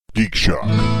Geek Shock.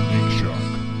 Geek Shock.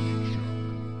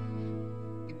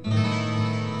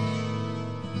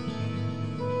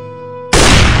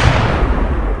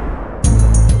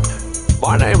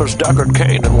 My name is Deckard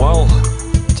Cain, and well,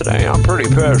 today I'm pretty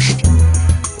pissed.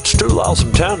 It's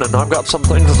 2010, and I've got some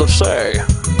things to say.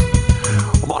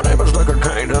 My name is Deckard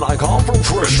Cain, and I come from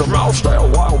Tristan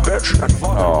Mousdale, wild bitch, and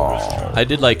fucking... I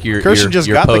did like your Kirsten just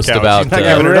your got the post couch. about She's not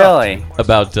giving it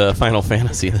up. Final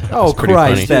Fantasy. That Oh was pretty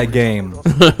Christ, funny. that game!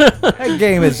 That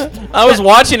game is. I was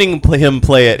watching him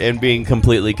play it and being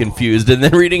completely confused, and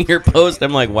then reading your post,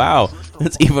 I'm like, wow,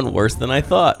 that's even worse than I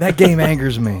thought. That game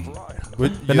angers me.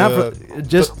 But not for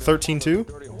just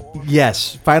 13-2?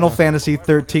 yes. Final Fantasy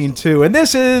 13-2, and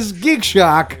this is Geek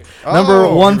Shock number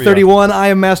here we 131. I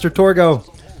am Master Torgo.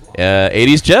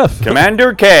 80s Jeff.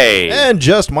 Commander K. And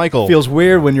just Michael. Feels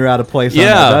weird when you're out of place. on that,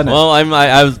 Yeah, doesn't it?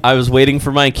 well, I was waiting for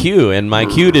my cue, and my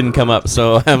cue didn't come up,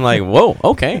 so I'm like, whoa,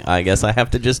 okay, I guess I have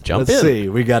to just jump Let's in. see.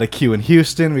 We got a queue in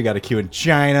Houston. We got a queue in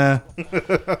China.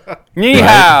 Ni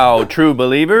hao, true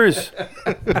believers.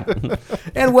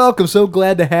 And welcome. So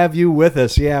glad to have you with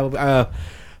us. Yeah.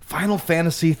 Final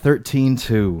Fantasy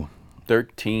 13-2.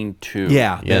 13-2.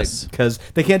 Yeah. Yes. Because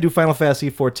they can't do Final Fantasy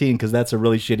 14 because that's a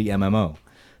really shitty MMO.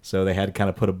 So they had to kind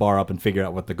of put a bar up and figure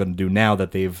out what they're going to do now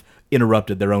that they've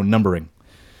interrupted their own numbering.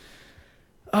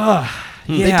 Yeah,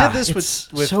 They did this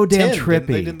it's with so damn 10, trippy.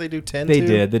 Didn't they do 10 They too?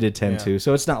 did. They did 10 Yeah. too.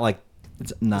 So it's not like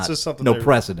it's not It's just something no they're-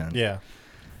 precedent. Yeah.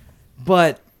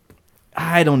 But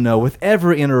I don't know. With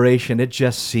every iteration, it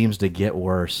just seems to get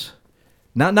worse.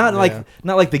 Not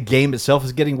like the game itself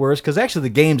is getting worse, because actually the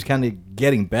game's kind of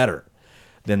getting better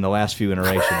than the last few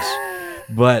iterations.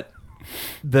 But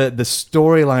the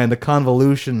storyline, the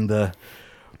convolution, the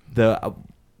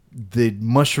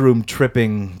mushroom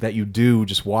tripping that you do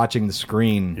just watching the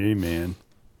screen. Amen.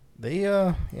 They,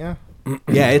 yeah.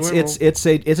 Yeah,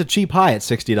 it's a cheap high at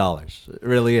 $60. It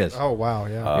really is. Oh, wow,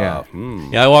 yeah. Yeah.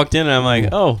 Yeah, I walked in and I'm like,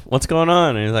 "Oh, what's going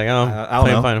on?" And he's like, "Oh, I don't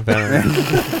know. playing Final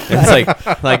Fantasy."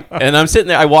 It's like, and I'm sitting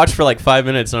there. I watched for like 5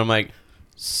 minutes, and I'm like,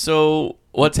 "So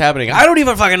what's happening?" I don't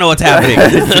even fucking know what's happening.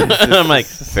 I'm like,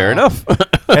 "Fair enough."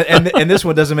 and this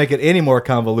one doesn't make it any more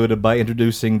convoluted by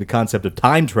introducing the concept of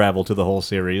time travel to the whole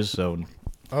series.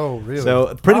 Oh, really?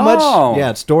 So pretty much,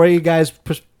 yeah. Story guys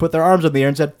put their arms in the air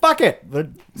and said, "Fuck it."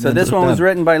 So this one was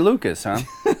written by Lucas, huh?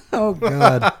 Oh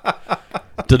God.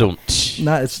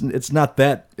 It's not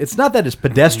that it's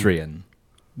pedestrian.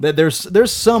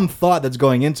 There's some thought that's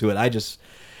going into it.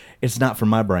 It's not from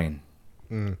my brain.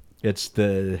 It's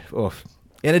and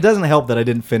it doesn't help that I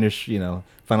didn't finish,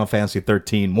 Final Fantasy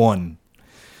 13-1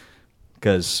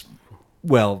 because,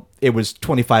 well, it was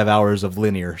 25 hours of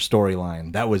linear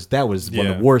storyline. That was one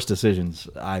of the worst decisions.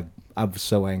 I was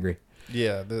so angry.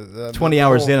 Yeah. The 20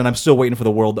 hours in, and I'm still waiting for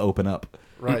the world to open up.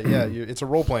 Right, yeah. It's a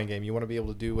role-playing game. You want to be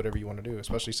able to do whatever you want to do,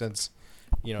 especially since,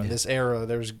 in this era,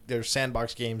 there's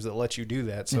sandbox games that let you do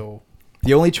that. So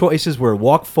The only choices were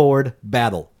walk forward,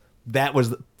 battle. That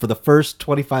was for the first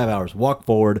 25 hours. Walk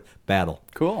forward, battle.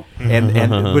 Cool.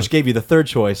 And which gave you the third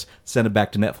choice, send it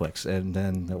back to Netflix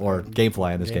or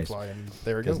GameFly in this case. and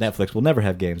there it Because goes. Netflix will never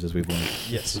have games, as we've learned.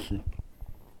 Yes.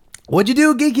 What'd you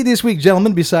do geeky this week,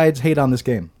 gentlemen, besides hate on this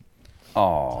game?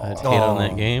 Oh. Hate on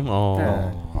that game. Oh,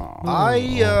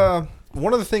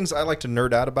 One of the things I like to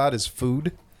nerd out about is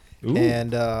food. Ooh.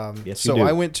 And Yes, you so do.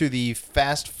 I went to the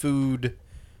fast food,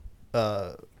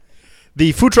 the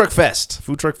Food Truck Fest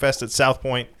at South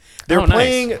Point. They were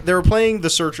nice. playing The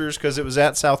Searchers because it was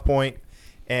at South Point,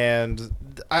 and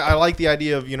I like the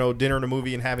idea of dinner and a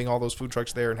movie and having all those food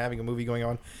trucks there and having a movie going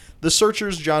on. The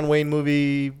Searchers, John Wayne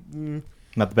movie.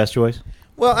 Not the best choice?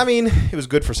 Well, I mean, it was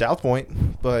good for South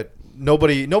Point, but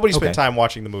nobody spent Okay. time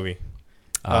watching the movie.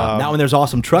 Not when there's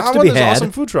awesome trucks Not to when be there's had.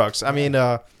 awesome food trucks. I mean,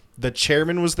 the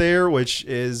chairman was there, which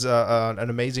is an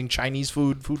amazing Chinese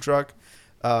food truck,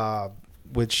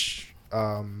 which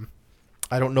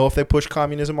I don't know if they push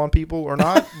communism on people or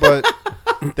not, but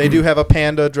they do have a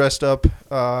panda dressed up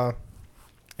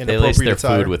in they lace appropriate their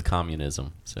attire. food with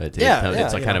communism, so it's Yeah,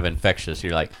 kind of infectious.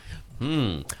 You're like,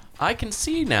 I can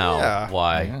see now Yeah.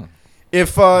 why. Yeah.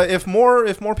 If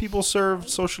more people served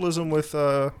socialism with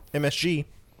MSG,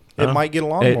 it might get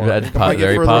along more. That's It might get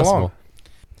very further possible. along.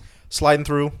 Sliding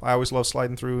through. I always love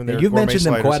sliding through. And You've mentioned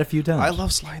them quite a few times. I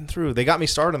love sliding through. They got me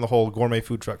started on the whole gourmet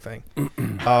food truck thing.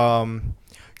 wanted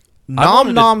Nom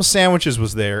to- Nom Sandwiches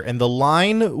was there, and the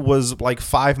line was like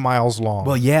 5 miles long.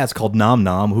 Well, yeah, it's called Nom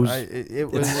Nom.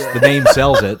 It was The name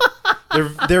sells it.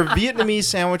 they're Vietnamese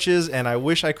sandwiches, and I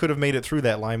wish I could have made it through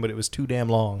that line, but it was too damn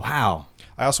long. Wow.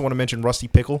 I also want to mention Rusty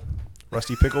Pickle.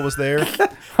 Rusty Pickle was there.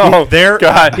 Oh, There,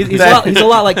 God. He's a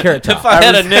lot like Carrot Top. If I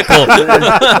had a nickel,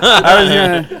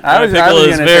 I was Pickle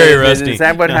is gonna very say, rusty. Is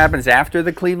that what happens after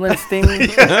the Cleveland Steamer?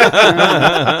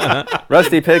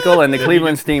 Rusty Pickle and the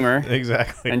Cleveland Steamer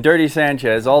exactly. and Dirty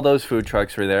Sanchez. All those food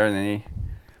trucks were there, and then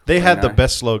They had the nice.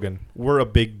 best slogan. We're a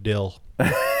big dill.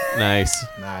 nice.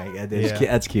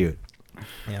 That's cute.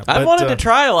 Yeah, I've wanted to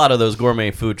try a lot of those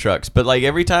gourmet food trucks, but like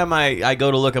every time I go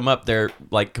to look them up, they're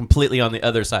like completely on the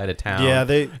other side of town.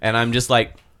 Yeah, and I'm just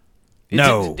like,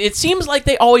 No. It seems like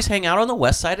they always hang out on the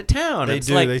west side of town. They It's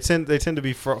do. like, They tend to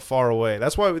be far away.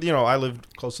 That's why I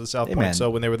lived close to the South Hey, Point, man. so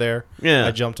when they were there, Yeah.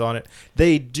 I jumped on it.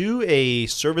 They do a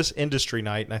service industry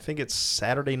night, and I think it's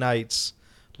Saturday nights,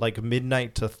 like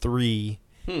midnight to 3.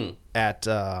 At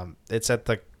it's at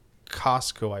the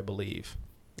Costco, I believe,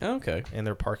 okay, in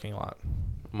their parking lot.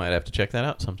 might have to check that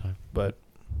out sometime. But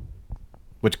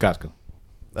Which Costco?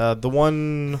 the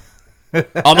one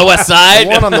On the west side,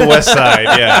 on the west side,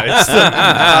 yeah, it's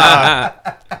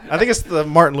I think it's the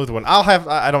Martin Luther one.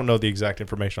 I don't know the exact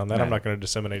information on that. I'm not going to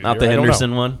disseminate it. not here. the I don't know.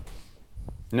 Henderson one.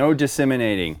 no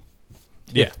disseminating.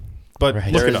 Yeah, but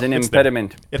Right. look There it is up. an It's there.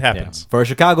 impediment. It happens. For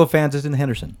Chicago fans, it's in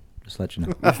Henderson. Just let you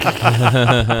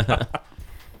know.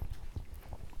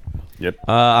 Yep.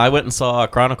 I went and saw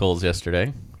Chronicles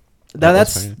yesterday. Now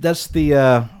was that's funny.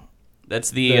 the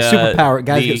That's the superpower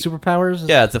guys the- get superpowers.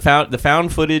 Yeah, it's the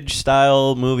found footage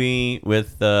style movie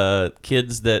with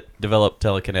kids that develop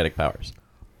telekinetic powers.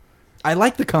 I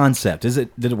like the concept. Did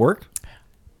it work?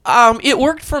 It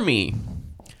worked for me,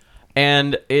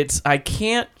 and it's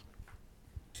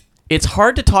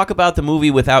hard to talk about the movie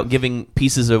without giving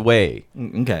pieces away.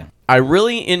 Okay. I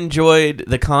really enjoyed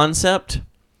the concept.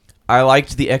 I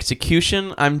liked the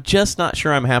execution. I'm just not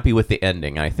sure I'm happy with the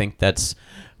ending. I think that's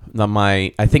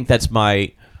my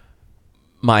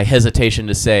hesitation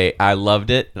to say I loved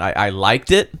it. I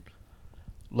liked it.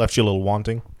 Left you a little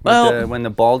wanting. Well, When the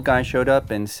bald guy showed up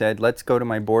and said, "Let's go to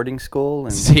my boarding school,"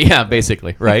 and yeah,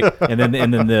 basically, right? and then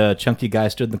the chunky guy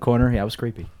stood in the corner. Yeah, it was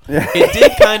creepy. It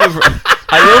did kind of.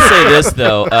 I will say this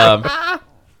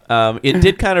though. It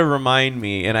did kind of remind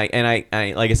me, and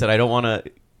I like I said, I don't want to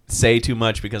say too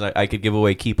much because I could give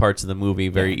away key parts of the movie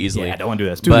very easily. Yeah, I don't want to do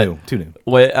that. It's too new.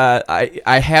 What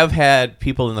I have had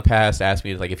people in the past ask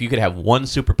me, like, if you could have one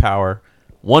superpower,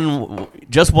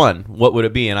 just one, what would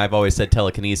it be? And I've always said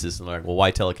telekinesis. And they're like, well,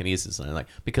 why telekinesis? And I'm like,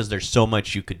 because there's so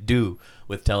much you could do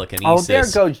with telekinesis. oh, there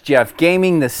goes Jeff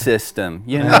gaming the system.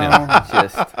 You know,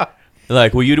 just They're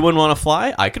like, well, you wouldn't want to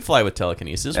fly? I could fly with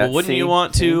telekinesis. Well, wouldn't you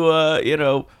want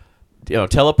to,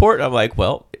 teleport? I'm like,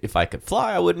 well, if I could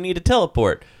fly, I wouldn't need to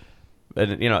teleport.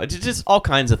 And it's just all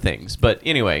kinds of things. But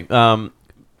anyway,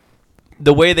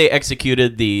 the way they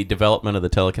executed the development of the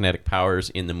telekinetic powers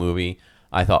in the movie,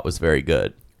 I thought was very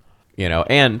good.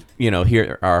 And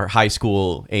here are high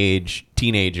school age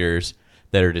teenagers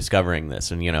that are discovering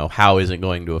this, and how is it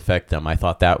going to affect them? I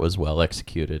thought that was well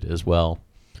executed as well.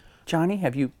 Johnny,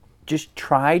 have you just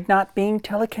tried not being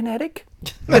telekinetic?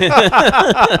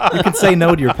 You can say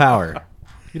no to your power.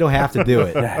 You don't have to do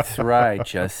it. That's right.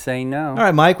 Just say no. All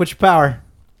right, Mike, what's your power?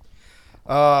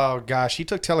 Oh gosh, he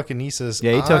took telekinesis.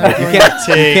 Yeah, you took I'm it.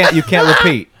 going You can't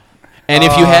repeat. And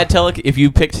if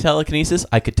you picked telekinesis,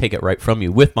 I could take it right from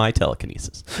you with my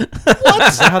telekinesis. Is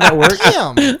that how that works?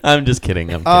 Damn. I'm just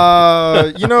kidding. I'm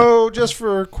kidding. Just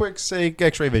for quick sake,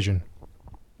 X-ray vision.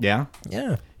 Yeah.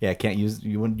 Yeah. Yeah,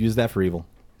 you wouldn't use that for evil.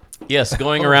 Yes,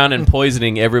 going around and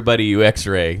poisoning everybody you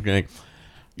X-ray. Like,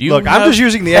 Look, I'm just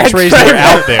using the X-rays that are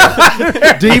out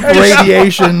there. Deep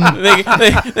radiation.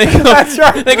 They go, That's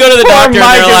right. They go to the Poor doctor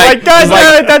Mike and is they're like, God he's like,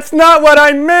 damn it, that's not what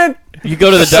I meant. you go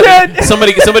to the doctor.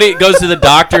 Somebody goes to the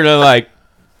doctor and they're like,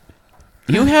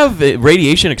 you have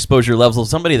radiation exposure levels of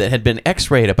somebody that had been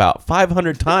X-rayed about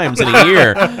 500 times in a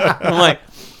year. I'm like,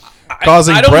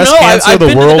 Causing I don't breast know. cancer I've the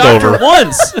been world to the over. doctor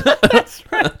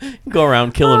once. Go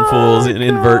around killing fools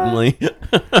inadvertently.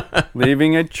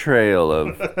 Leaving a trail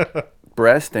of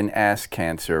breast and ass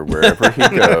cancer wherever he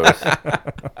goes.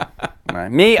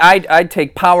 Me, I'd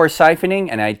take power siphoning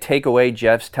and I'd take away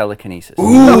Jeff's telekinesis.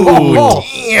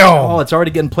 Oh, it's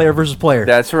already getting player versus player.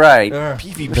 That's right.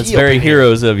 PvP That's up very in here.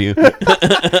 heroes of you.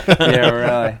 Yeah,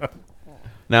 really.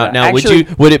 Now, Actually-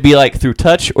 would it be like through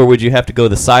touch, or would you have to go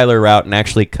the Siler route and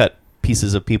actually cut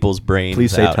pieces of people's brains?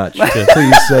 Please say out? touch.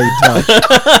 Please say touch.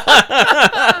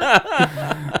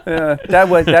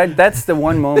 That's the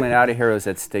one moment out of Heroes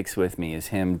that sticks with me is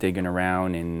him digging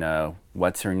around in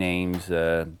what's her name's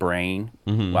brain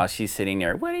while she's sitting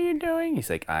there. What are you doing? He's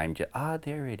like, I'm just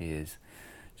there it is.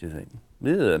 She's like,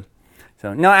 ugh.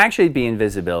 So no, actually, it'd be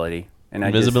invisibility. And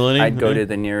Invisibility? I'd go Okay. to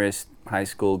the nearest high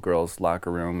school girls'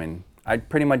 locker room and I'd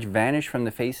pretty much vanish from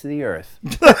the face of the earth.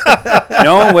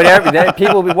 No,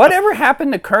 whatever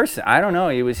happened to Carson? I don't know.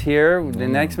 He was here. The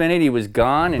next minute, he was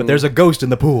gone. And But there's a ghost in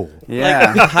the pool.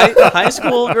 yeah. Like high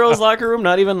school girls' locker room,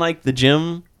 not even like the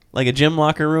gym, like a gym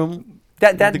locker room.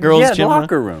 That the girls' gym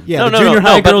locker room. Yeah, No, the no, junior no,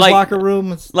 high but girls' like- locker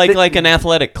room. It's- Like an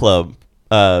athletic club,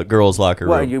 girls' locker room.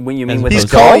 What, when you mean As with He's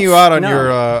opposed adults? calling you out on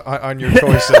No. your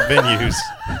choice of venues.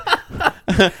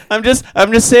 I'm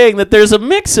just saying that there's a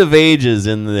mix of ages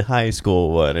in the high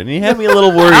school one, and you had me a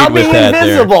little worried I'll with be that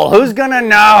invisible. Who's gonna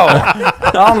know?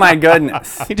 Oh my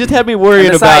goodness. there. You just had me worried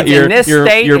And besides, about your in this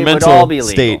state, your it would mental all be legal.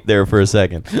 state there for a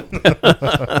second.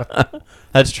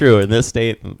 That's true. In this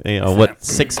state, what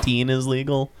 16 is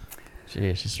legal?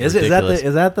 Jeez, it's just Is ridiculous.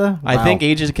 that the? I Wow. think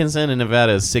age of consent in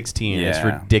Nevada is 16. It's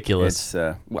ridiculous.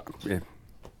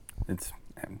 It's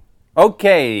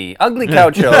okay. Ugly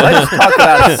Couch Show. Let's talk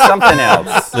about something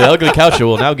else. The ugly couch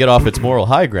will now get off its moral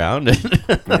high ground.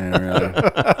 Yeah, really.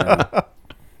 Yeah.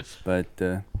 But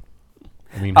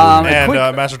I mean, And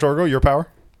quick- Master Torgo, your power?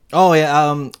 Oh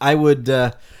yeah. I would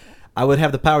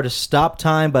have the power to stop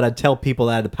time, but I'd tell people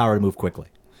that I had the power to move quickly.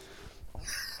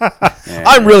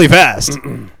 I'm really fast.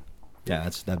 Yeah,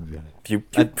 that would be it. pew,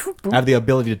 I pew, pew. have the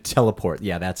ability to teleport.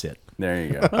 Yeah, that's it. There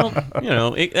you go.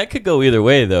 well, that could go either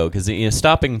way though, because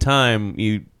stopping time,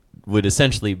 you would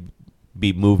essentially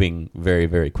be moving very,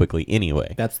 very quickly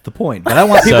anyway. That's the point. But I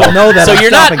want people to know that. So I'm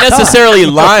you're not stopping time. necessarily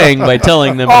lying by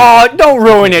telling them. Oh, don't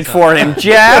ruin it for him,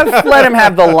 Jeff. Let him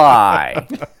have the lie.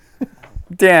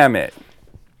 Damn it.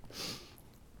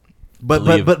 But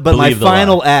Believe- my believe the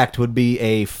final lie. act would be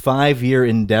a 5-year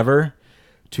endeavor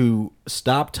to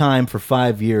stop time for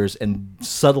 5 years and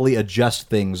subtly adjust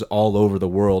things all over the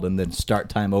world, and then start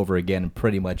time over again and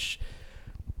pretty much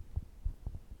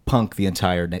punk the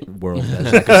entire world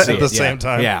as I could see At the it. same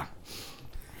time. Yeah.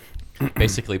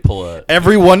 Basically, pull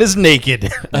Everyone is naked.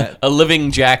 a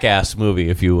living Jackass movie,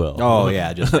 if you will. Oh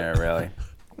yeah, just Yeah, really.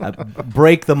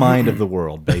 break the mind of the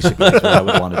world. Basically, is what I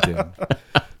would want to do.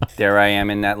 There I am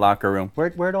in that locker room.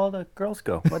 Where'd all the girls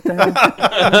go? What the hell?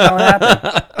 What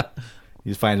happened?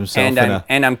 He finds himself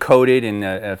And I'm coated in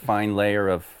a fine layer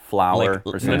of flour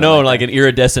or something. like an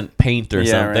iridescent paint or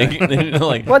Yeah, something.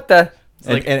 Like What the?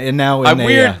 and now in I'm a,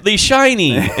 weirdly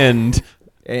shiny, and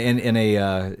in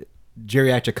a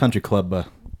geriatric country club.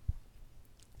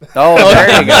 Oh,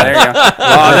 there you go. There you go. Oh,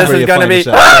 That's this where is you gonna find be.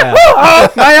 yourself, yeah.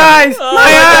 My eyes! oh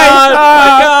My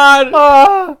eyes! my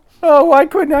god! Oh, why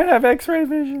couldn't I have X-ray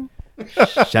vision?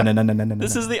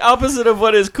 This is the opposite of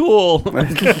what is cool.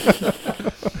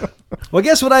 Well,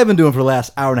 guess what I've been doing for the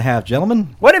last hour and a half,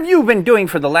 gentlemen? What have you been doing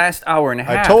for the last hour and a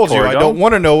I half? told you I Torgo? don't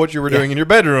want to know what you were doing in your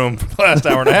bedroom for the last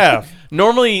hour and a half.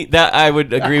 Normally, that I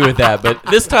would agree with that, but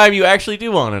this time you actually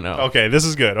do want to know. Okay, this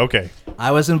is good. Okay.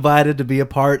 I was invited to be a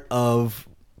part of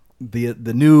the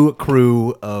new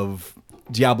crew of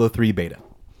Diablo 3 beta.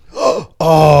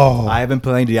 Oh, I have been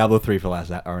playing Diablo 3 for the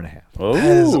last hour and a half. Oh,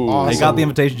 is I awesome. got the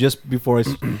invitation just before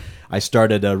I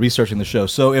started researching the show.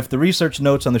 So if the research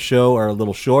notes on the show are a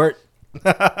little short,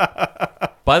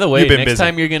 By the way, You've been next busy.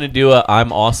 time you're gonna do a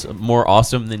 "I'm awesome, more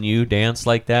awesome than you" dance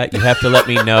like that, you have to let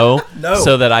me know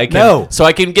so that I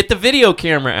can get the video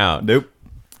camera out. nope.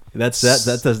 That's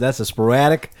a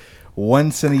sporadic,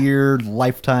 once in a year,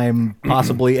 lifetime,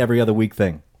 possibly every other week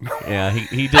thing. Yeah,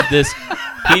 he did this.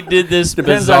 He did this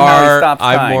Depends on how he bizarre stops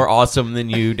 "I'm time. more awesome than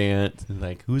you" dance.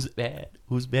 Like, who's bad?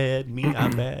 Who's bad? Me,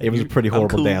 I'm bad. It was a pretty I'm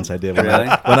horrible cool. dance I did when, Really?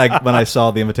 when I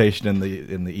saw the invitation in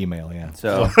the email. Yeah.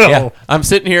 so Yeah, I'm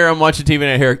sitting here, I'm watching TV, and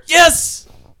I hear yes.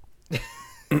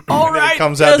 All And then right, he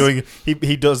comes yes. out doing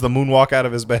he does the moonwalk out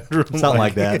of his bedroom. Something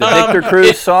like that. the Victor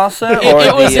Cruz salsa it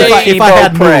or was the a- if I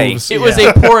had Prey? moves. It was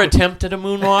a poor attempt at a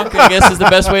moonwalk, I guess is the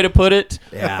best way to put it.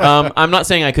 Yeah. I'm not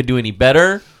saying I could do any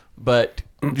better, but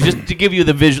just to give you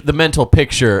the mental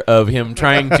picture of him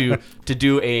trying to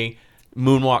do a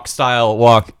moonwalk style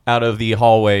walk out of the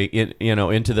hallway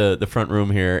into the front room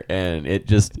here, and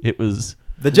it was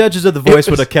The judges of The Voice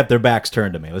would have kept their backs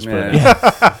turned to me. Let's put it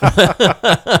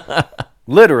that way.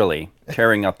 Literally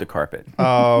tearing up the carpet.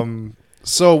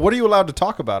 So what are you allowed to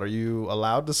talk about? Are you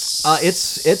allowed to It's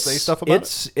say stuff about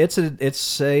it?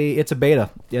 It's a beta.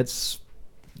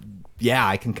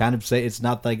 I can kind of say it's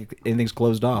not like anything's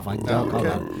closed off. I can call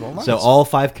that. Well, nice. So all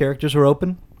 5 characters are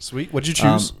open. Sweet. What'd you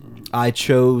choose? I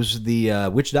chose the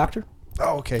Witch Doctor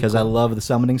oh, okay. because I love the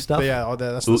summoning stuff. But yeah,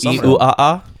 that's the ooh summer. ooh ah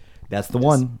ah, That's the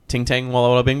one. ting tang walla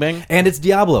walla bing bang. And it's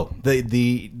Diablo.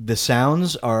 The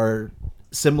sounds are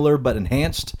similar but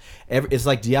enhanced. It's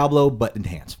like Diablo but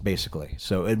enhanced, basically.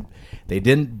 So they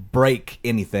didn't break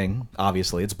anything.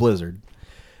 Obviously, it's Blizzard.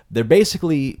 They're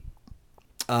basically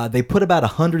they put about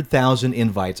 100,000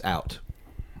 invites out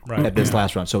at this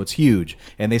last run. So it's huge.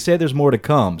 And they say there's more to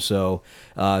come. So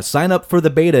sign up for the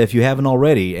beta if you haven't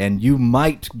already, and you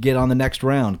might get on the next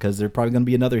round because there's probably going to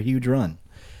be another huge run.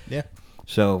 Yeah.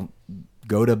 So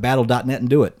go to battle.net and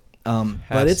do it.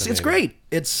 But it's great.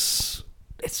 It's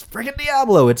freaking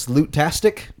Diablo. It's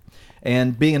loot-tastic.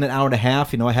 And being in an hour and a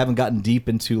half, I haven't gotten deep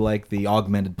into like the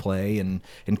augmented play and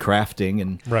crafting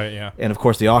and Right, yeah. And of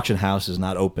course the auction house is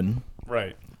not open.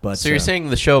 Right. But So you're saying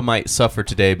the show might suffer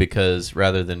today because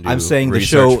rather than do I'm saying the research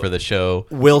show for the show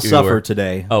will you suffer were-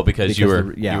 today. Oh, because you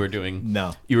were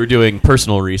doing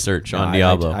personal research on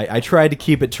Diablo. I tried to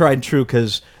keep it tried and true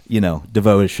because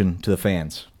devotion to the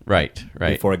fans. Right.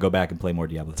 Before I go back and play more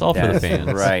Diablo. It's all for the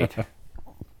fans. Right.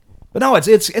 But no,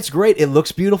 it's great. It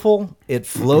looks beautiful. It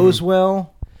flows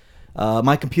well.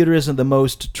 My computer isn't the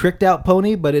most tricked out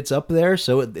pony, but it's up there,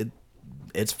 so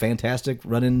it's fantastic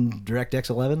running DirectX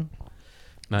 11.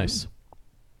 Nice.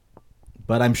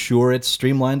 But I'm sure it's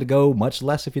streamlined to go much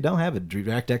less if you don't have it.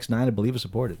 DirectX 9, I believe, is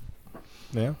supported.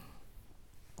 Yeah.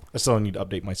 I still need to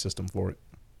update my system for it.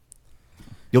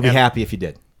 You'll be And- happy if you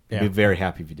did. Yeah. You'll be very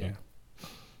happy if you did.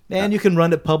 Yeah. And you can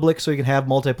run it public, so you can have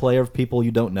multiplayer of people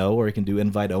you don't know, or you can do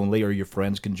invite only, or your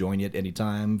friends can join you at any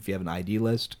time if you have an ID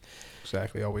list.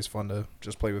 Exactly. Always fun to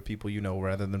just play with people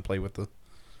rather than play with the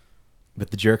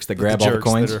jerks that grab all the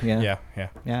coins. Yeah.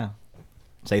 Yeah.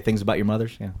 Say things about your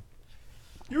mothers. Yeah.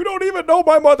 You don't even know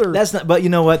my mother. That's not. But you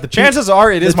know what? The Chances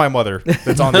are it is my mother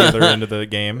that's on the other end of the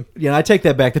game. I take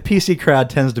that back. The PC crowd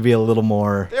tends to be a little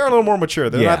more. They're a little more mature.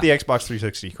 They're Yeah. not the Xbox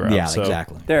 360 crowd. Yeah, so.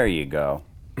 exactly. There you go.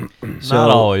 Not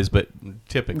always, but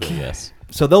typically, yes.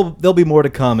 So there'll be more to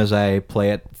come as I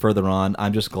play it further on.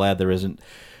 I'm just glad there isn't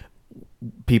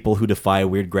people who defy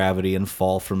weird gravity and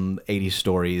fall from 80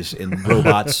 stories in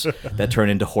robots that turn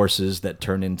into horses that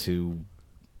turn into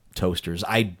toasters.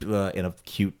 In a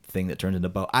cute thing that turns into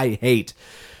bow. I hate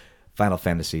Final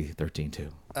Fantasy 13 too.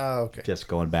 Oh, okay. Just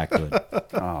going back to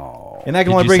it. Oh. And I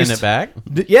can Did only you bring send it back?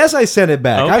 Yes, I sent it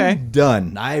back. Okay. I'm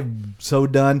done. I'm so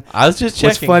done. I was just checking.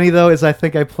 What's funny though is I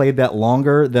think I played that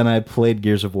longer than I played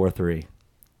Gears of War 3.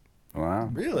 Wow.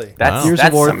 Really? That's, Gears of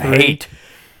that's War some 3. hate.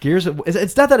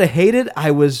 It's not that I hated.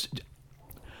 I was,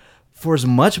 for as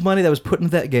much money that was put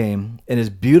into that game and as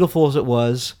beautiful as it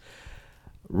was,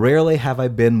 rarely have I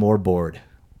been more bored.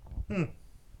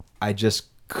 I just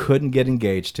couldn't get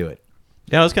engaged to it.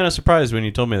 Yeah, I was kind of surprised when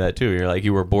you told me that too. You're like,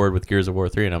 you were bored with Gears of War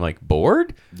 3, and I'm like,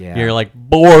 bored? Yeah. You're like,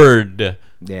 bored.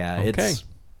 Yeah, Okay.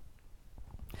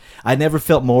 I never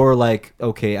felt more like,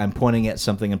 okay, I'm pointing at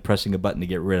something and pressing a button to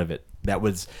get rid of it. That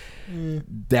was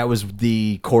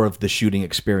the core of the shooting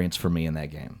experience for me in that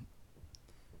game.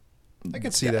 I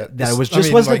could see that. That I was I just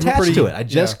mean, wasn't like, we're attached to pretty- it. I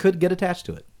just yeah. could get attached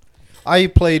to it. I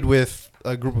played with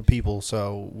a group of people,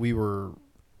 so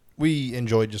we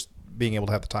enjoyed just being able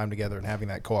to have the time together and having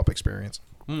that co-op experience.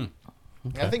 I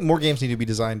think more games need to be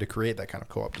designed to create that kind of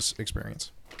co-op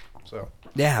experience. So.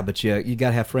 Yeah, but you got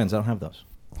to have friends. I don't have those.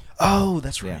 Oh,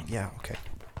 that's right. Yeah. Okay.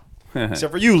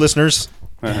 Except for you, listeners.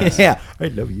 Yeah, I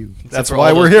love you. That's For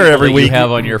why all we're those here people every that week. You have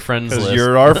on your friends Because list.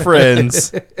 you're our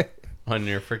friends. On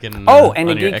your freaking And on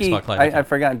a your geeky, Xbox Live. I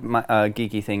forgot my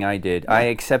geeky thing I did. I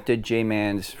accepted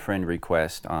J-Man's friend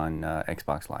request on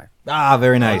Xbox Live. Ah,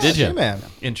 very nice. Did you? Hey, man.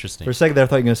 Interesting. For a second there, I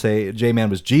thought you were going to say J-Man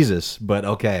was Jesus, but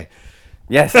okay.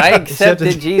 Yes, I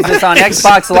accepted Jesus on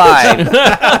Xbox Live. It's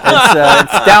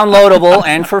downloadable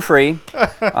and for free.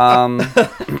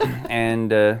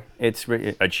 And it's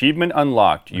achievement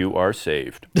unlocked. You are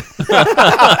saved.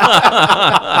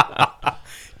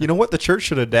 You know what? The church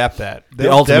should adapt that. The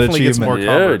They'll ultimate definitely get some more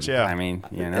achievement. coverage. Dude, Yeah. I mean,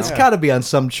 It's got to be on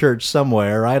some church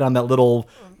somewhere, right? On that little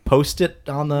post-it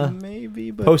on the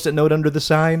Maybe, but post-it note under the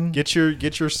sign. get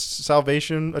your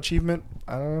salvation achievement.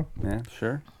 I don't know. Yeah,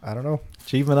 sure. I don't know.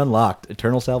 Achievement unlocked.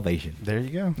 Eternal salvation. There you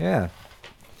go. Yeah.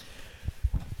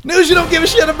 News you don't give a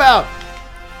shit about.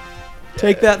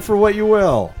 Take that for what you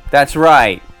will. That's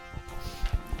right,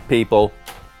 people.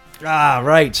 Ah,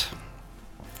 right.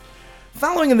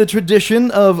 Following in the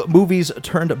tradition of movies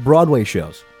turned Broadway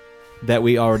shows that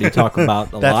we already talk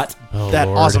about a lot, That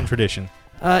Lord. awesome tradition.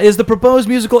 is the proposed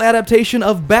musical adaptation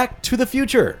of Back to the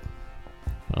Future.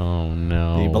 Oh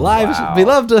no. The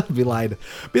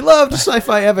beloved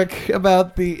sci-fi epic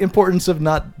about the importance of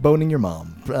not boning your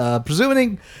mom.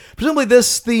 Presumably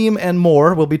this theme and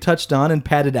more will be touched on and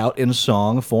padded out in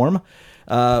song form,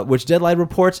 which Deadline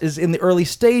reports is in the early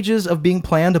stages of being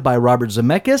planned by Robert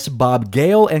Zemeckis, Bob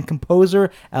Gale, and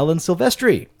composer Alan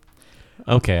Silvestri.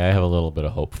 Okay, I have a little bit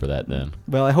of hope for that then.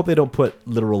 Well, I hope they don't put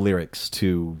literal lyrics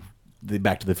to the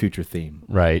Back to the Future theme.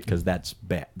 Right. Because that's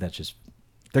bad. That's just...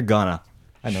 They're gonna.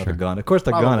 I know they're gonna. Of course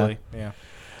they're gonna. Probably. Yeah.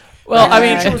 Well, I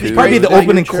mean, It's probably the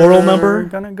opening choral number.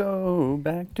 Gonna go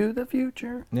back to the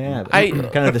future. Yeah,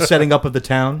 kind of the setting up of the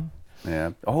town.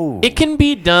 Yeah. Oh. it can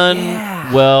be done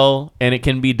well, and it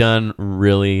can be done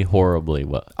really horribly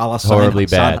well, A la horribly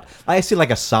bad. I see like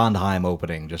a Sondheim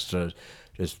opening, just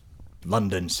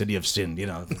London, city of sin.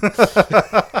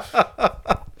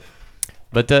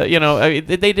 But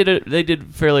they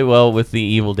did fairly well with the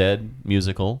Evil Dead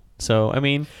musical. So I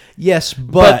mean, Yes,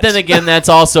 but then again, that's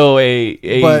also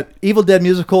a but Evil Dead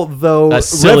musical, though A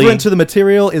silly- reverent to the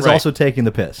material, is Right. also taking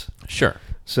the piss. sure.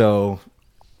 So,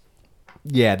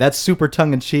 yeah, that's super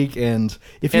tongue in cheek. And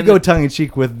if you And go the- tongue in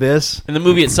cheek with this, And the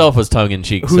movie itself was tongue in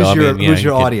cheek. who's so, your I mean, yeah, who's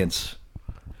your you could- audience?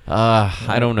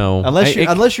 I don't know.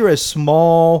 Unless you're a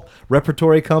small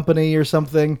repertory company or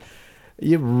something,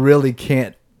 you really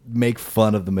can't make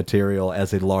fun of the material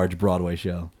as a large Broadway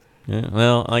show Yeah,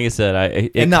 well, like I said,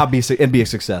 and be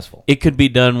successful. it could be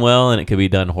done well and it could be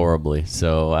done horribly.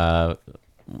 So,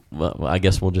 well, I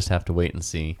guess we'll just have to wait and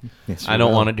see. Yes, I we don't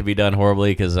will. want it to be done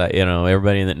horribly because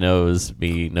everybody that knows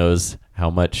me knows how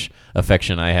much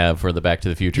affection I have for the Back to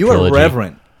the Future You trilogy. are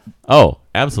reverent. Oh,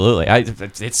 absolutely.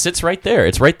 It sits right there.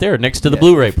 It's right there next to the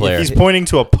Blu-ray player. He's pointing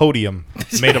to a podium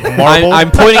made of marble.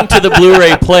 I'm pointing to the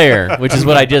Blu-ray player, which is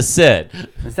what I just said.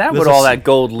 Is that There's what a all s- that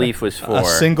gold leaf was for? A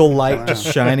single light just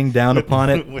shining down upon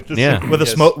it Yeah.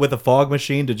 with a fog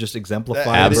machine to just exemplify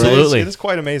it. Absolutely. It is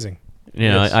quite amazing.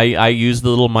 Yes. I use the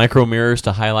little micro mirrors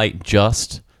to highlight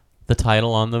just the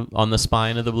title on the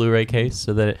spine of the Blu-ray case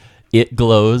so that it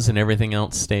glows and everything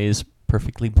else stays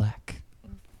perfectly black.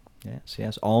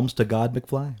 Yes. Alms to God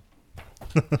McFly.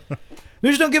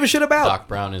 News you don't give a shit about. Doc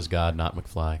Brown is God, not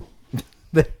McFly.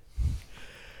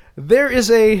 There is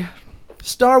a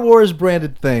Star Wars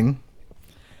branded thing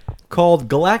called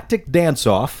Galactic Dance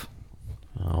Off,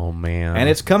 Oh man. and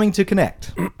it's coming to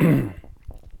Kinect.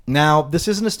 Now, this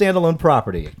isn't a standalone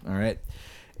property, all right?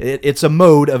 It's a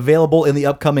mode available in the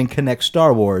upcoming Kinect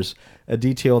Star Wars, a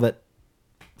detail that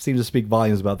seems to speak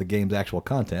volumes about the game's actual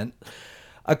content.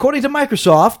 According to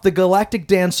Microsoft, the Galactic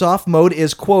Dance-Off mode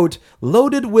is, quote,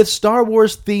 loaded with Star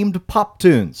Wars-themed pop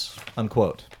tunes,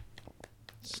 unquote.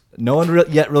 No one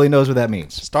yet really knows what that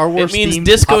means. Star Wars. it means themed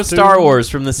Disco pop Star tune. Wars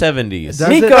from the 70s. Does it?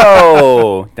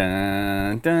 Nico.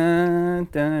 Dun, dun,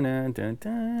 dun, dun, dun,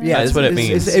 dun. Yeah, That's what it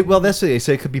means. Well, that's it.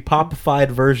 So it could be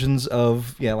popified versions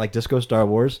of, like Disco Star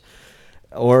Wars,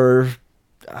 or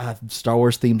Star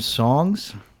Wars themed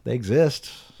songs. They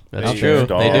exist. That's true.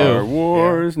 Star They do.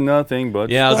 Wars, nothing but.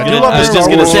 Yeah, I was, Star gonna, love I was the just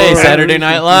Star gonna say Wars. Saturday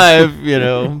Night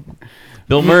Live.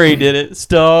 Bill Murray did it.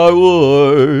 Star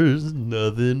Wars,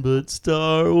 nothing but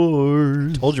Star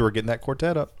Wars. Told you we're getting that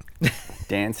quartet up.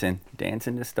 Dancing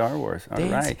to Star Wars. All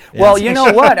Dancing. right. Well, you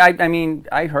know what? I mean,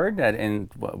 I heard that in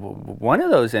one of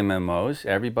those MMOs,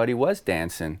 everybody was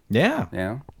dancing. Yeah. You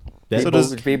know,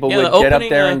 So people Yeah, would the get up opening,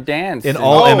 there and dance. In and-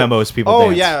 all MMOs, people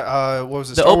dance. yeah. What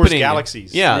was it? The Star opening, Wars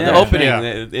Galaxies. Yeah, the Yeah. opening.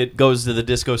 Yeah. It goes to the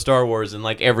Disco Star Wars, and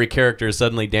like every character is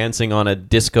suddenly dancing on a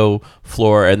disco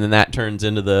floor, and then that turns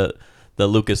into the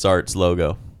LucasArts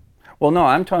logo. Well, no,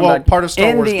 I'm talking Well, about part of Star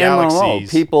in Wars the Galaxies.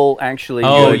 MMO. People actually.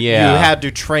 Oh, would- yeah. You had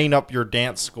to train up your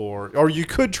dance score, or you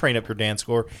could train up your dance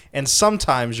score, and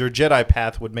sometimes your Jedi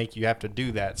path would make you have to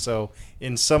do that. So,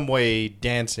 in some way,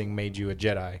 dancing made you a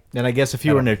Jedi. And I guess if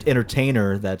you were an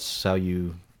entertainer, that's how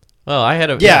you Well, I had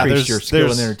a Yeah, increase there's- your skill in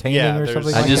there's- entertaining yeah, or there's-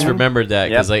 something I like just that. remembered that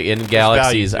because Yep. like in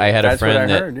Galaxies, value I had a That's what friend I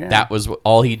that heard, yeah. that was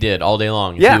all he did all day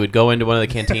long. Yeah. He would go into one of the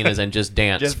cantinas and just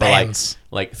dance Just for dance.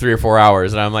 like 3 or 4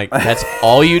 hours, and I'm like, that's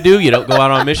all you do? You don't go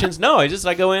out on missions? No, I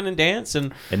go in and dance,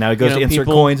 and And now he goes you know, to insert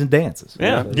people- coins and dances.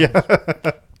 Yeah.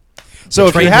 So,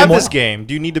 if you train have them this well. game,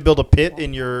 do you need to build a pit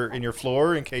in your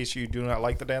floor in case you do not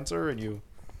like the dancer and you?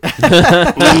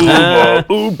 Ooba,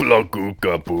 oobla,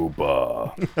 googa,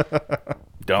 booba.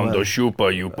 Down the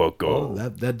shupa, yupa go.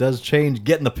 That does change.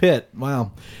 Get in the pit.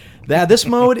 Wow. This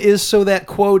mode is so that,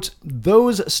 quote,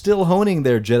 those still honing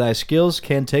their Jedi skills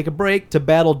can take a break to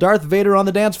battle Darth Vader on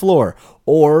the dance floor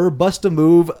or bust a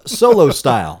move solo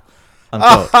style,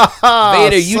 unquote.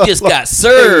 Vader, you just got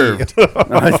served.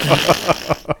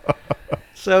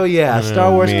 So, yeah,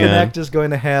 Star Wars man. Kinect is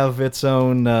going to have its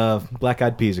own Black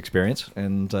Eyed Peas experience.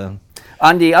 And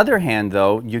On the other hand,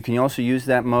 though, you can also use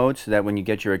that mode so that when you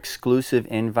get your exclusive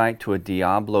invite to a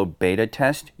Diablo beta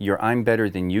test, your I'm Better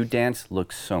Than You dance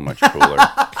looks so much cooler.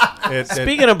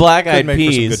 Speaking of Black could Eyed make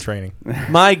for some good Peas, training.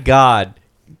 my God,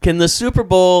 can the Super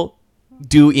Bowl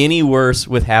do any worse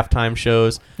with halftime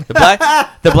shows?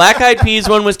 The Black Eyed Peas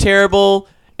one was terrible,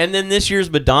 and then this year's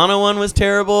Madonna one was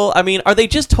terrible. I mean, are they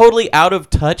just totally out of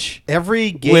touch?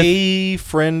 Every gay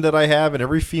friend that I have and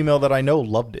every female that I know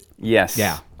loved it. Yes.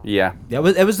 Yeah. Yeah. it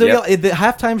was the Yep.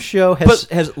 halftime show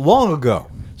has long ago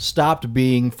stopped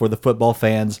being for the football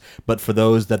fans, but for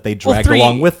those that they dragged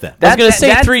along with them. I was going to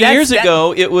say 3 years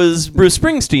ago, it was Bruce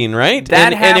Springsteen, right?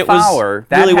 That and it was hour,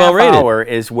 really well rated. That half hour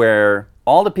is where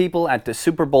all the people at the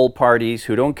Super Bowl parties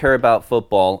who don't care about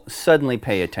football suddenly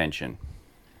pay attention.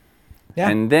 Yeah.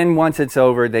 And then once it's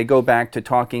over, they go back to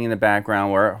talking in the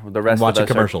background where the rest of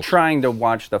us are trying to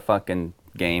watch the fucking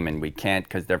game, and we can't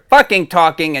because they're fucking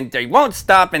talking and they won't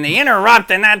stop and they interrupt,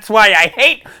 and that's why I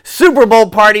hate Super Bowl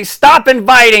parties. Stop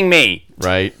inviting me.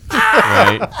 Right.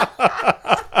 Right.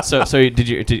 So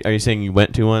are you saying you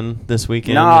went to one this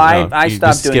weekend? No, I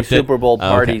stopped doing Super Bowl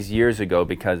parties years ago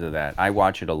because of that. I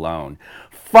watch it alone.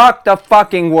 Fuck the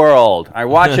fucking world. I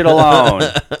watch it alone.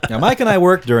 Now, Mike and I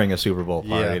worked during a Super Bowl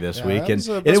party this week, and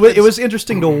it was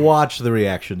interesting to watch the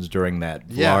reactions during that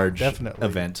large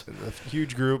event. A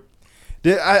huge group.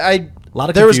 A lot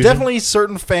of there was definitely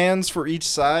certain fans for each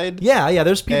side. Yeah,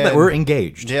 there's people that were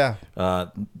engaged. Yeah.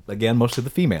 Again, mostly the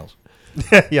females.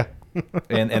 Yeah.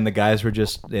 and the guys were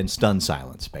just in stunned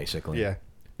silence, basically. Yeah.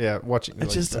 Yeah, watching.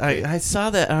 I saw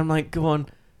that, and I'm like going,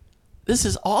 this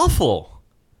is awful.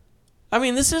 I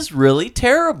mean, this is really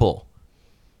terrible.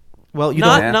 Well,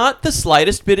 not the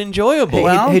slightest bit enjoyable.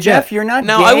 Hey, Jeff, you're not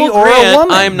now, gay I will or grant a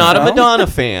woman. I'm not a Madonna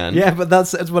fan. Yeah, but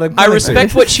that's what I'm. I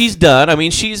respect what she's done. I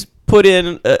mean, she's put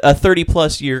in a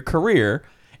 30+ year career,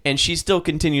 and she still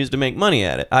continues to make money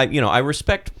at it. I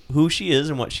respect who she is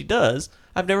and what she does.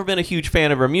 I've never been a huge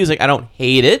fan of her music. I don't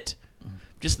hate it. I'm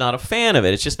just not a fan of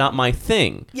it. It's just not my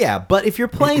thing. Yeah, but if you're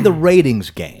playing the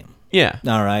ratings game, yeah,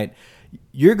 all right,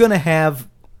 you're going to have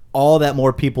all that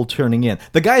more people turning in.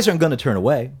 The guys aren't going to turn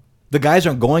away. The guys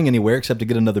aren't going anywhere except to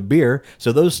get another beer.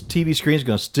 So those TV screens are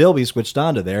going to still be switched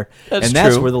onto there.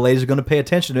 That's where the ladies are going to pay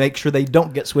attention to make sure they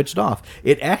don't get switched off.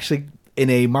 It actually, in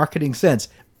a marketing sense,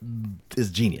 is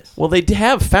genius. Well, they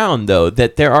have found, though,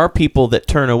 that there are people that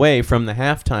turn away from the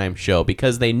halftime show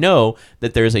because they know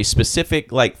that there's a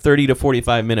specific 30 to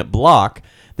 45 minute block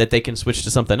that they can switch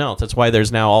to something else. That's why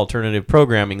there's now alternative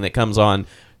programming that comes on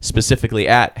specifically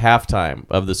at halftime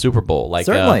of the Super Bowl.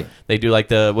 Certainly. They do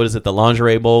the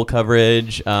Lingerie Bowl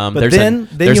coverage. There's then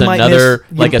another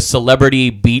a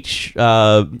celebrity beach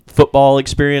football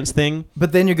experience thing.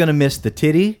 But then you're going to miss the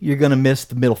titty. You're going to miss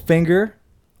the middle finger.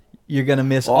 You're going to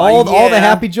miss all the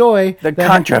happy joy. The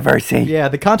controversy.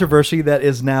 The controversy that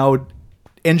is now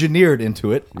engineered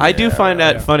into it. I do find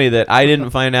that funny that I didn't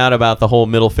find out about the whole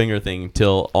middle finger thing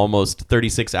till almost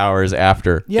 36 hours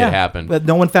after it happened. But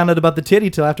no one found out about the titty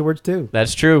till afterwards too.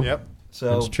 That's true. Yep.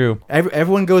 So that's true.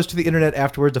 Everyone goes to the internet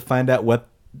afterwards to find out what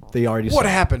they already saw. What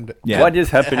happened? Yeah. What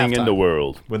is happening in the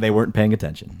world when they weren't paying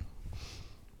attention.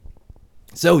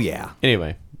 So yeah.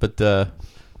 Anyway, but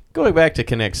going back to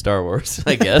Kinect Star Wars,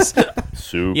 I guess.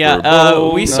 Super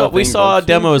Bowl, we saw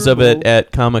demos of it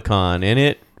at Comic-Con, and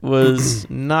it was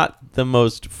not the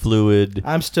most fluid.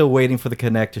 I'm still waiting for the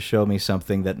Kinect to show me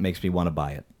something that makes me want to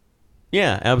buy it.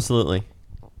 Yeah, absolutely.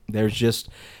 There's just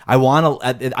I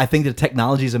think the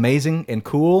technology is amazing and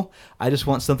cool. I just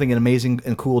want something amazing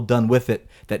and cool done with it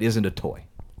that isn't a toy.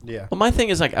 Yeah. Well, my thing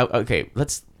is okay,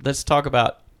 let's talk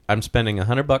about. I'm spending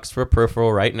 $100 for a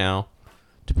peripheral right now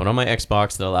to put on my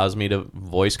Xbox that allows me to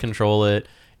voice control it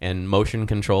and motion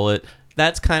control it.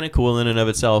 That's kind of cool in and of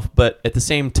itself, but at the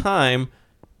same time,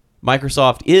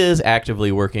 Microsoft is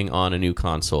actively working on a new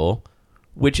console,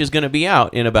 which is going to be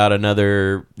out in about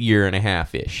another year and a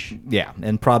half-ish. Yeah,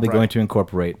 and probably going to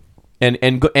incorporate. And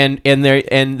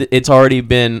it's already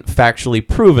been factually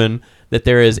proven that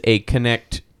there is a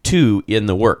Kinect 2 in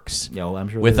the works. Yeah, I'm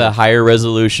sure with a higher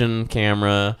resolution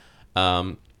camera,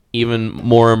 even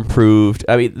more improved.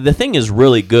 I mean, the thing is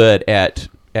really good at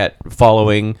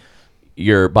following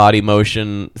your body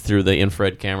motion through the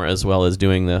infrared camera, as well as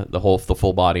doing the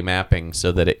full body mapping,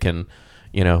 so that it can,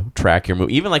 track your move.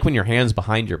 Even like when your hand's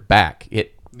behind your back,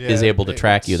 it is able to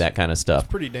track you. That kind of stuff.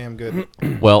 It's pretty damn good.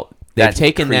 Well, they've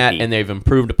taken that and they've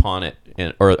improved upon it,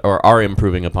 or are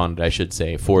improving upon it, I should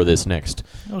say, for this next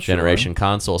generation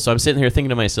console. So I'm sitting here thinking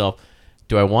to myself,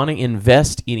 do I want to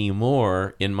invest any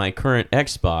more in my current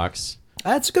Xbox?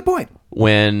 That's a good point.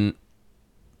 When,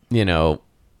 a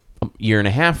year and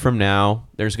a half from now,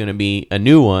 there's going to be a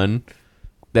new one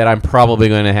that I'm probably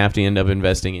going to have to end up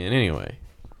investing in anyway.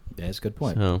 That's a good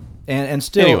point. So, and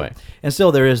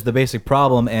still there is the basic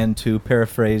problem, and to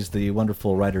paraphrase the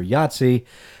wonderful writer Yahtzee,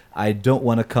 I don't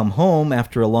want to come home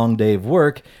after a long day of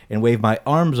work and wave my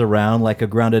arms around like a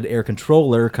grounded air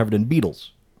controller covered in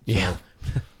beetles. Yeah.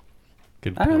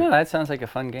 Good point. I don't know. That sounds like a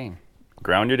fun game.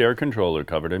 Grounded air controller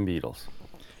covered in beetles.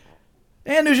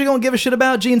 And who's you going to give a shit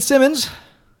about? Gene Simmons.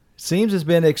 Seems has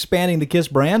been expanding the KISS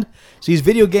brand. Sees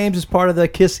video games as part of the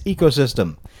KISS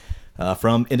ecosystem.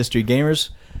 From industry gamers,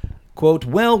 Quote,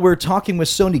 well, we're talking with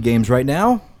Sony Games right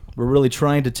now. We're really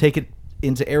trying to take it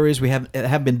into areas we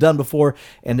have been done before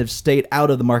and have stayed out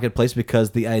of the marketplace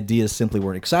because the ideas simply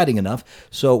weren't exciting enough.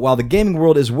 So while the gaming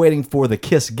world is waiting for the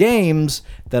KISS games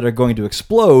that are going to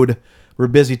explode, we're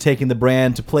busy taking the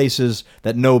brand to places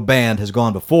that no band has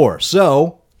gone before.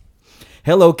 So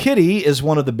Hello Kitty is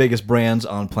one of the biggest brands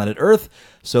on planet Earth.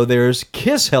 So there's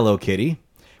KISS Hello Kitty,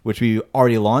 which we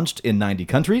already launched in 90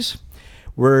 countries.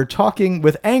 We're talking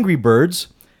with Angry Birds,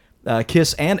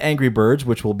 KISS and Angry Birds,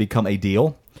 which will become a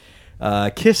deal.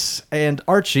 KISS and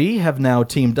Archie have now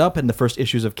teamed up, and the first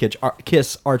issues of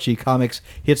KISS Archie comics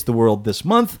hits the world this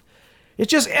month. It's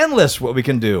just endless what we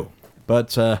can do,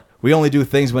 but we only do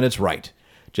things when it's right.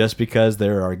 Just because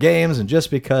there are games and just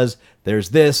because there's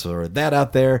this or that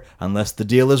out there, unless the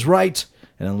deal is right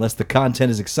and unless the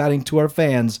content is exciting to our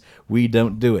fans, we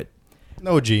don't do it.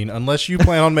 No, Gene, unless you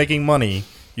plan on making money,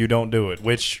 you don't do it,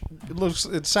 which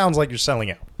it sounds like you're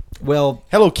selling out. Well,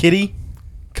 Hello Kitty.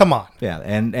 Come on. yeah,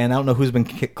 and I don't know who's been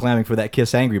clamming for that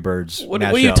KISS Angry Birds. What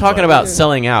are you talking about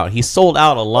selling out? He sold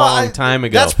out a long time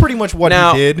ago. That's pretty much what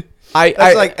Now, he did.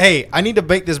 I like, hey, I need to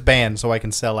make this band so I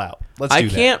can sell out. Let's do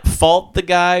that. I can't fault the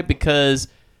guy because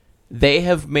they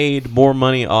have made more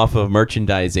money off of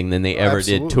merchandising than they ever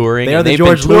did touring. They are and the they've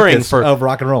George been touring Lucas of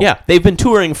rock and roll. Yeah, they've been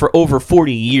touring for over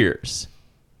 40 years.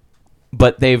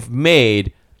 But they've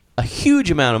made a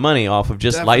huge amount of money off of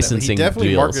just Definitely. licensing He definitely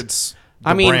deals. markets the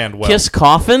I mean, brand well. KISS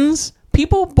coffins,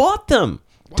 people bought them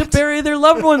to bury their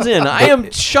loved ones in. I am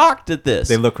shocked at this.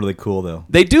 They look really cool, though.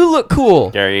 They do look cool.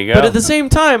 There you go. But at the same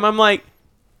time, I'm like,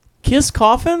 KISS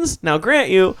coffins? Now, grant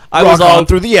you, I Rock was all on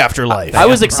through the afterlife. I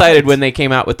was excited when they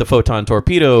came out with the Photon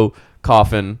Torpedo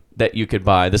coffin that you could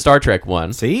buy, the Star Trek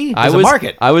one. See? I There's a was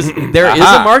market. There is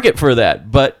a market for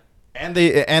that, but And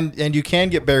and you can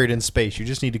get buried in space. You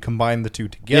just need to combine the two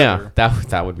yeah, together.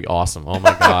 that would be awesome. Oh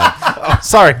my god. Oh,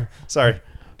 sorry.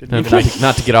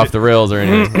 not to get off the rails or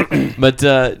anything. But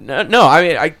no, I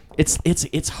mean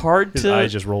it's hard His to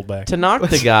eyes just rolled back. to knock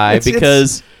the guy It's-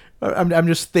 because I'm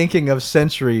just thinking of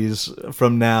centuries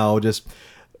from now, just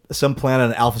some planet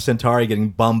on Alpha Centauri getting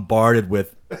bombarded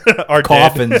with Our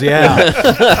coffins. Yeah,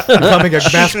 becoming a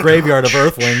mass graveyard of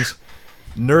Earthlings,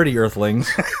 nerdy Earthlings.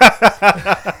 come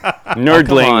on,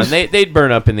 Nerdlings. they'd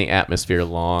burn up in the atmosphere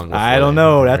long. I before don't they-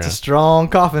 know. That's a yeah. strong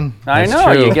coffin. I That's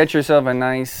know. true. You get yourself a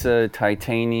nice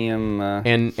titanium.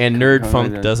 And nerd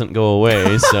funk doesn't go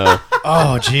away, so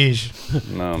Oh, jeez.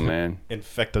 Oh man,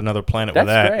 Infect another planet That's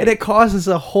with that. great. And it causes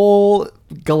a whole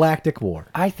galactic war.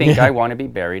 I think I want to be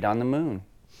buried on the moon.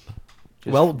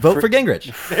 Just Well, vote for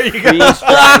Gingrich. freeze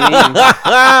dry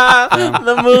me in.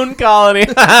 the moon colony.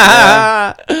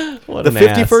 What The an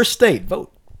ass. 51st state.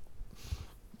 Vote.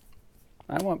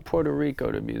 I want Puerto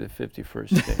Rico to be the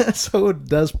 51st state. So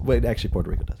does. Wait, actually, Puerto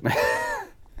Rico does.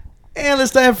 And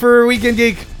it's time for Weekend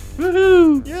Geek.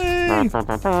 Woohoo.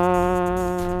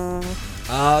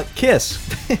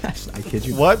 KISS. I kid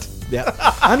you. What? Yeah.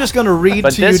 I'm just going to read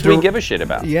But to this you. we give a shit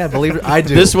about. Yeah, believe it. I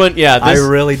do. This one, yeah. I This,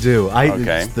 really do.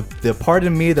 Okay. It's the part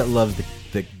of me that loves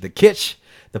the kitsch,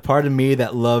 the part of me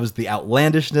that loves the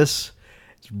outlandishness.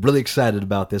 It's really excited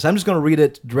about this. I'm just going to read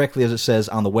it directly as it says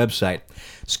on the website.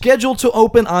 Scheduled to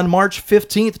open on March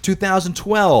 15th,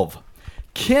 2012.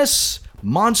 KISS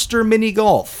Monster Mini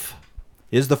Golf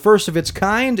is the first of its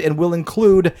kind and will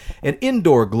include an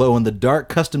indoor glow-in-the-dark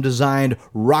custom-designed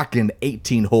rockin'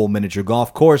 18-hole miniature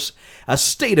golf course, a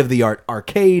state-of-the-art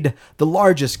arcade, the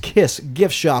largest KISS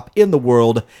gift shop in the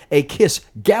world, a KISS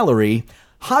gallery,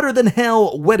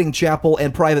 hotter-than-hell wedding chapel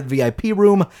and private VIP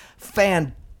room,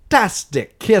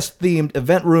 fantastic KISS-themed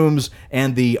event rooms,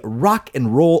 and the Rock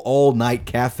and Roll All-Night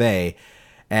Cafe.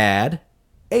 Add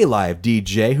a live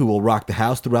DJ who will rock the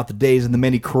house throughout the days and the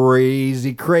many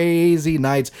crazy, crazy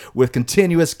nights with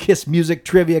continuous KISS music,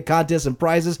 trivia, contests, and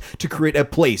prizes to create a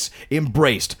place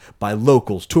embraced by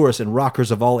locals, tourists, and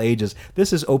rockers of all ages.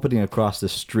 This is opening across the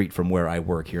street from where I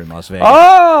work here in Las Vegas.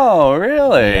 Oh,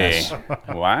 really?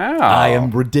 Wow. I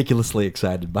am ridiculously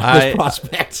excited by this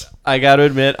prospect. I got to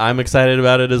admit, I'm excited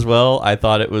about it as well. I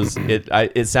thought it was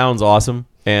it sounds awesome,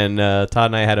 and Todd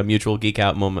and I had a mutual geek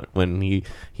out moment when he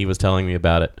was telling me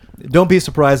about it. Don't be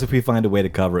surprised if we find a way to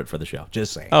cover it for the show.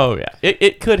 Just saying. Oh yeah,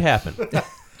 it could happen.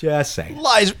 Just saying.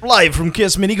 Live from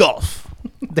KISS Mini Golf.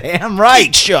 Damn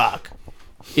right. Shock.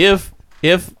 if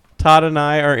Todd and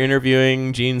I are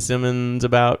interviewing Gene Simmons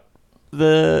about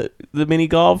the mini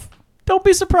golf, don't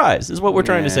be surprised. Is what we're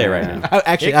trying to say right now.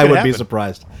 Actually, It I could would be happen.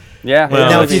 surprised. Yeah. Well,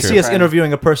 Now, that's if you true. see us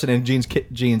interviewing a person in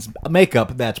Gene's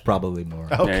makeup, that's probably more.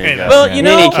 Okay. you go. Well, you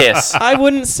know, Mini Kiss. I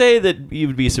wouldn't say that you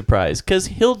would be surprised because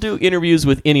he'll do interviews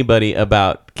with anybody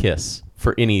about Kiss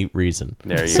for any reason.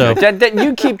 There you go.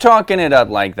 You keep talking it up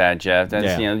like that, Jeff.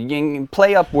 That's you can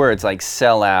play up words like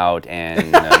sell out and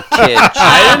kitsch.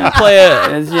 I didn't play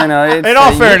it. In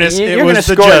all fairness, it was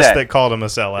the Just that called him a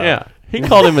sellout. Yeah, he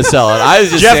called him a sellout. I was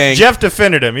just saying. Jeff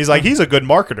defended him. He's like, he's a good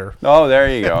marketer. Oh, there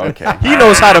you go. Okay. He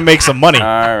knows how to make some money.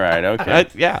 All right. Okay.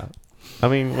 Yeah. I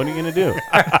mean, what are you going to do?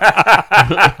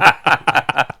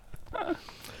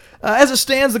 As it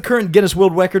stands, the current Guinness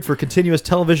World Record for continuous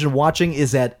television watching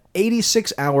is at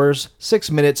 86 hours,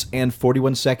 6 minutes, and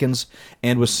 41 seconds,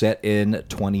 and was set in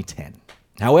 2010.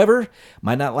 However,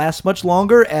 might not last much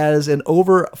longer, as an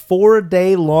over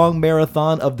 4-day-long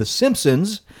marathon of The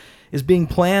Simpsons is being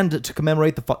planned to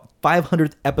commemorate the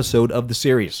 500th episode of the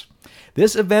series.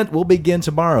 This event will begin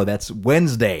tomorrow. That's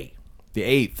Wednesday, the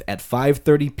 8th, at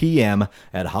 5:30 p.m.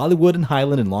 at Hollywood and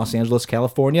Highland in Los Angeles,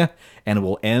 California, and it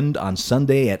will end on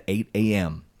Sunday at 8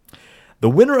 a.m. The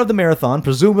winner of the marathon,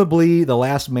 presumably the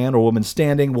last man or woman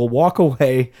standing, will walk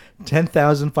away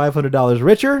 $10,500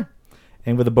 richer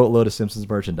and with a boatload of Simpsons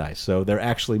merchandise. So they're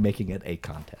actually making it a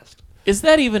contest. Is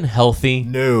that even healthy?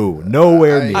 No,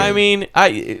 nowhere near. I mean,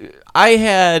 I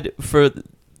had for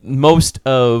most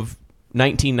of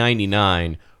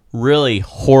 1999 really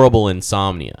horrible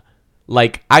insomnia.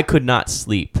 Like, I could not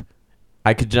sleep.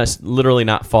 I could just literally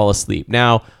not fall asleep.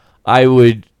 Now, I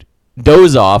would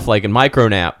doze off, like in micro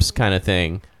naps kind of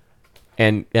thing,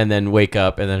 and then wake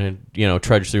up and then,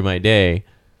 trudge through my day.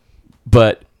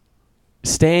 But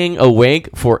staying awake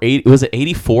for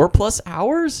 84 plus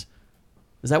hours?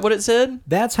 Is that what it said?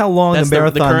 That's how long the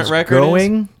marathon's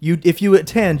going. If you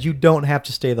attend, you don't have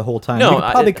to stay the whole time. No, you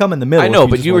could probably come in the middle. I know,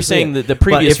 but you were saying that the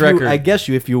previous record. I guess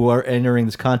if you are entering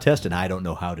this contest, and I don't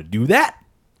know how to do that,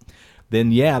 then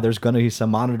there's going to be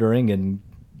some monitoring, and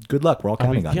good luck. We're all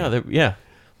counting on it. Yeah.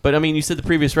 But I mean, you said the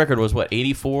previous record was what,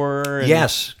 84?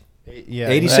 Yes.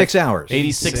 86 hours.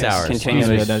 86 hours.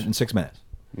 Continuous in 6 minutes.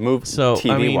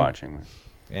 TV watching.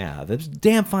 Yeah, that's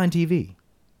damn fine TV.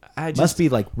 Must be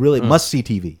like really must-see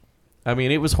TV. I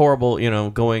mean, it was horrible,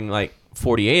 going like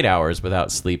 48 hours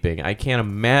without sleeping. I can't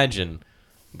imagine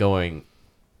going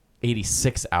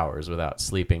 86 hours without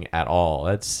sleeping at all.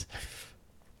 I was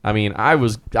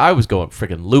going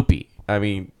freaking loopy. I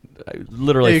mean, I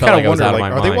literally felt like I was out of my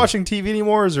mind. Are they watching TV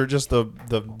anymore, or is it just the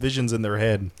visions in their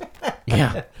head?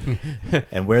 Yeah.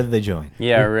 And where did they join?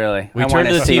 Yeah, really. We turned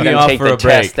the TV off for a break.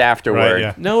 Test afterward. Right,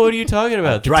 yeah. No, what are you talking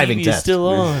about? The driving TV test. is still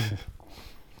on.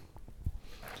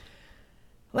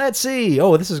 Let's see.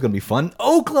 Oh, this is going to be fun.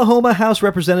 Oklahoma House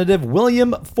Representative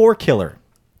William Fourkiller.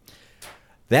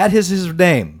 That is his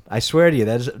name. I swear to you,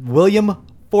 that is William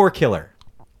Fourkiller.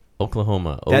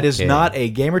 Oklahoma. Okay. That is not a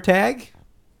gamer tag.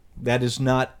 That is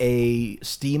not a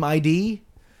Steam ID.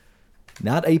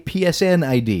 Not a PSN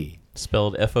ID.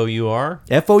 Spelled F-O-U-R?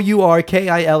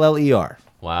 Fourkiller.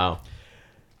 Wow.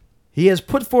 He has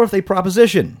put forth a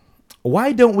proposition.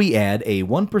 Why don't we add a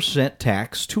 1%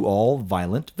 tax to all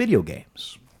violent video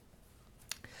games?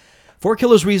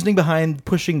 Fourkiller's reasoning behind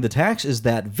pushing the tax is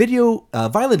that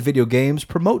violent video games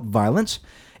promote violence,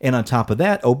 and on top of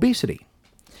that, obesity.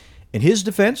 In his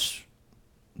defense,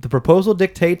 the proposal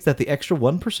dictates that the extra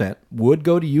 1% would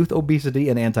go to youth obesity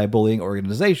and anti-bullying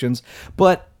organizations,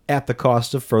 but at the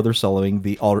cost of further sullying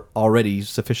the already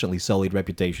sufficiently sullied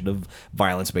reputation of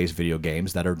violence-based video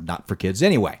games that are not for kids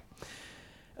anyway.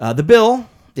 The bill,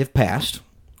 if passed,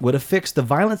 would affix the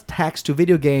violence tax to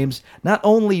video games not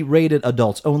only rated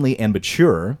adults only and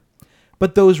mature,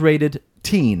 but those rated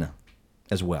teen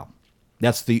as well.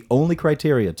 That's the only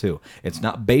criteria, too. It's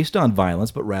not based on violence,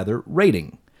 but rather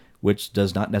rating, which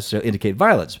does not necessarily indicate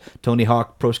violence. Tony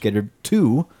Hawk Pro Skater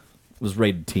 2 was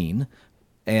rated teen,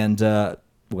 and,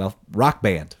 Rock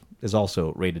Band is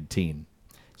also rated teen.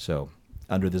 So,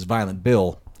 under this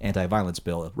anti-violence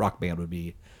bill, Rock Band would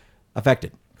be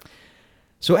affected.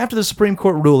 So after the Supreme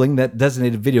Court ruling that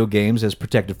designated video games as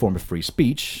protected form of free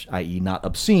speech, i.e. not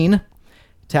obscene,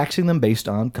 taxing them based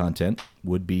on content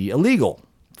would be illegal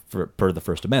per the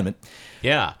First Amendment.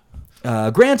 Yeah.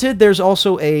 Granted, there's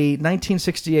also a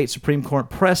 1968 Supreme Court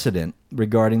precedent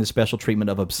regarding the special treatment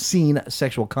of obscene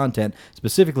sexual content,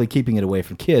 specifically keeping it away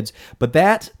from kids, but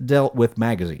that dealt with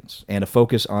magazines, and a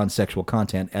focus on sexual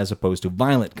content as opposed to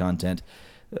violent content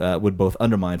would both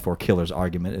undermine Fourkiller's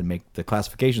argument and make the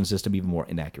classification system even more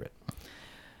inaccurate.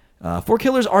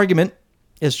 Fourkiller's argument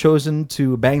is chosen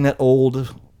to bang that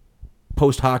old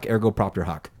post hoc ergo propter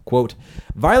hoc. Quote,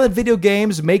 violent video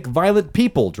games make violent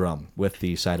people drum with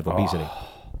the side of obesity.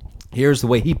 Here's the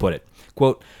way he put it.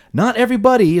 Quote, "Not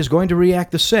everybody is going to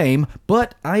react the same,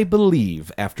 but I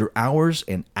believe after hours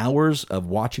and hours of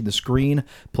watching the screen,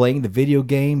 playing the video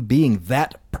game, being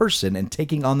that person and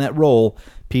taking on that role,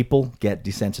 people get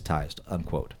desensitized,"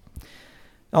 unquote.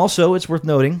 Also, it's worth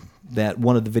noting that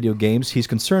one of the video games he's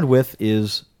concerned with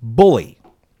is Bully.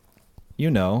 You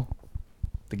know,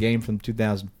 the game from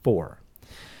 2004.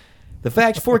 The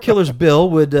fact 4Killer's bill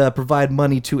would provide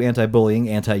money to anti-bullying,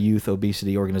 anti-youth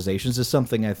obesity organizations is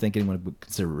something I think anyone would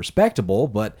consider respectable,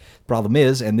 but the problem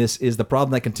is, and this is the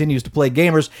problem that continues to plague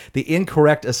gamers, the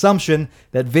incorrect assumption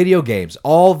that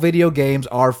all video games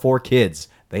are for kids.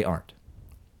 They aren't.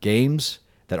 Games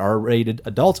that are rated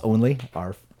adults only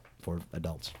are for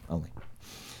adults only.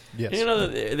 Yes. You know,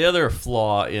 the other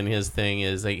flaw in his thing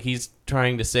is like he's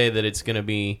trying to say that it's going to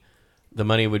be, the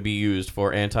money would be used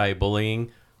for anti-bullying.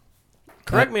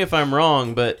 Correct me if I'm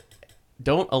wrong, but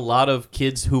don't a lot of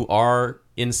kids who are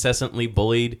incessantly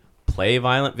bullied play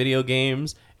violent video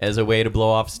games as a way to blow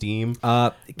off steam?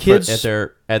 Kids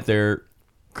at their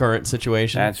current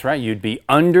situation. That's right. You'd be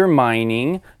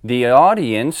undermining the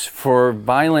audience for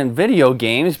violent video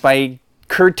games by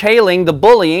curtailing the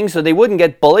bullying so they wouldn't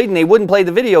get bullied and they wouldn't play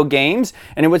the video games,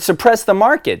 and it would suppress the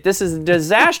market. This is a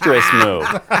disastrous move.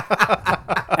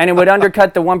 And it would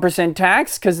undercut the 1%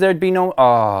 tax because there'd be no...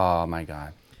 Oh, my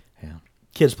God. Yeah.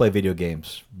 Kids play video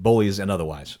games, bullies and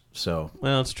otherwise. So,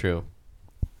 Well, it's true.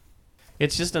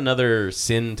 It's just another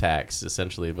sin tax,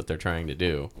 essentially, what they're trying to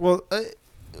do. Well,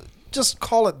 just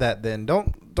call it that then.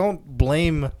 Don't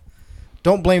blame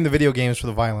the video games for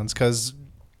the violence, because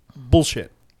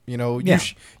bullshit. You know, Yeah.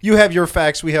 you have your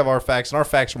facts, we have our facts, and our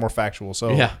facts are more factual.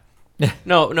 So Yeah.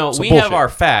 No, So we bullshit. have our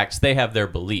facts. They have their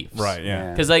beliefs. Right. Yeah.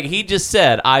 Because like he just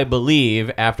said, I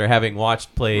believe after having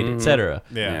watched, played, etc.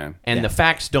 Yeah. And the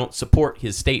facts don't support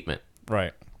his statement.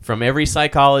 Right. From every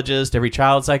psychologist, every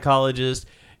child psychologist,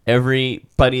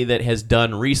 everybody that has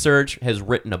done research, has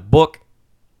written a book,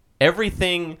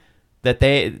 everything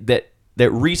that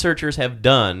researchers have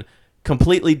done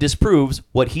completely disproves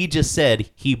what he just said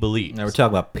he believes. now we're talking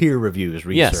about peer reviews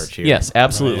research here. Yes,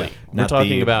 absolutely. Right. We're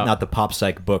talking about not the pop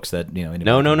psych books that No. anybody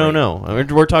can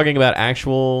read. We're talking about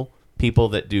actual people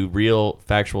that do real,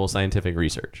 factual, scientific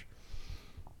research.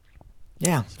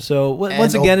 Yeah. So And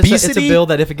once again, it's a obesity? bill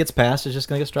that if it gets passed, it's just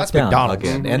going to get struck That's down McDonald's.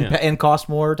 again, Mhm. and cost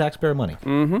more taxpayer money.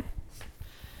 Mm-hmm.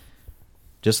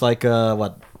 Just like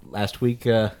last week,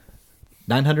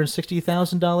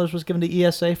 $960,000 was given to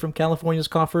ESA from California's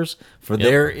coffers for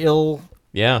their ill-informed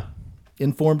Yeah.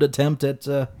 attempt at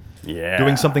Yeah.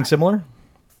 doing something similar.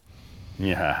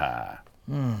 Yeah.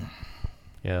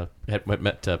 Yeah. It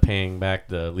meant paying back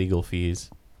the legal fees.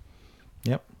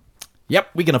 Yep,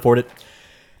 we can afford it.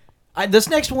 This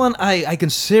next one, I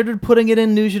considered putting it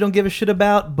in news you don't give a shit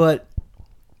about, but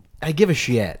I give a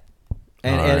shit.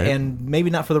 And maybe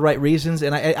not for the right reasons.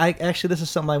 And I actually, this is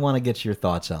something I want to get your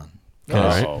thoughts on.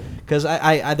 Because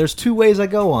I there's two ways I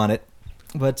go on it,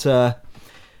 but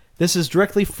this is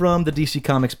directly from the DC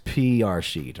Comics PR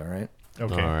sheet, all right?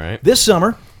 Okay. All right. This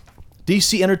summer,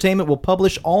 DC Entertainment will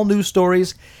publish all new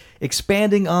stories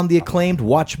expanding on the acclaimed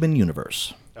Watchmen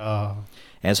universe.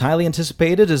 As highly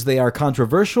anticipated as they are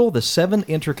controversial, the 7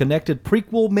 interconnected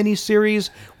prequel miniseries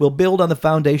will build on the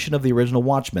foundation of the original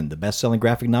Watchmen, the best-selling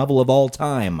graphic novel of all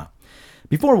time.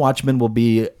 Before Watchmen will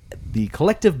be the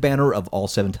collective banner of all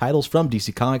 7 titles from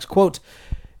DC Comics. Quote,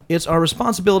 "It's our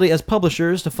responsibility as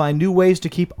publishers to find new ways to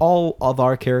keep all of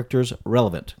our characters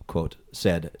relevant," quote,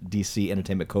 said DC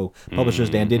Entertainment co-publishers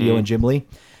Dan Didio and Jim Lee.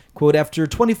 Quote, "After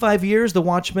 25 years, the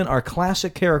Watchmen are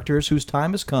classic characters whose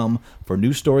time has come for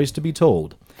new stories to be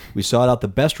told. We sought out the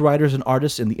best writers and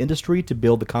artists in the industry to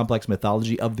build the complex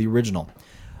mythology of the original."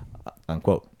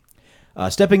 Unquote.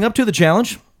 Stepping up to the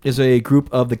challenge is a group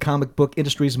of the comic book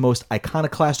industry's most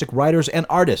iconoclastic writers and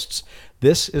artists.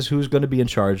 This is who's going to be in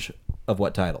charge of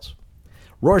what titles.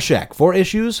 Rorschach, 4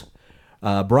 issues,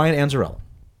 Brian Azzarello.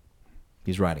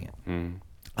 He's writing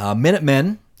it.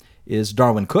 Minutemen is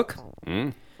Darwin Cook.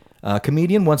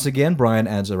 Comedian, once again, Brian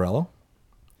Azzarello.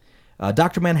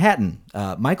 Dr. Manhattan,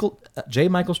 Michael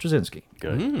Straczynski.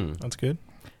 Good. That's good.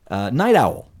 Night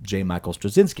Owl, J. Michael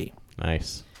Straczynski.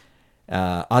 Nice.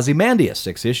 Ozymandias,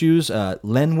 6 issues,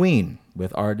 Len Wein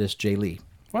with artist Jay Lee.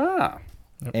 Wow.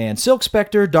 And Silk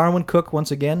Spectre, Darwin Cook,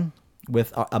 once again,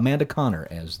 with Amanda Connor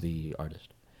as the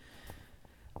artist.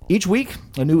 Each week,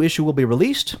 a new issue will be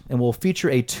released and will feature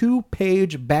a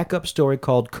 2-page backup story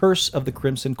called Curse of the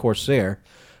Crimson Corsair,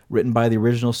 written by the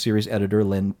original series editor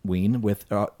Len Wein with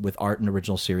art and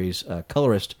original series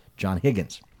colorist John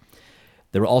Higgins.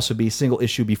 There will also be a single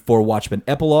issue Before Watchmen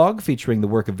epilogue featuring the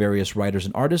work of various writers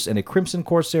and artists and a Crimson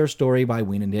Corsair story by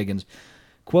Wein and Higgins.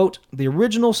 Quote, "The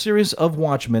original series of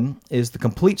Watchmen is the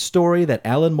complete story that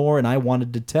Alan Moore and I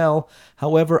wanted to tell.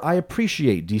 However, I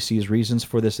appreciate DC's reasons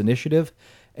for this initiative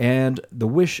and the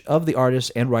wish of the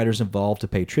artists and writers involved to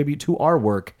pay tribute to our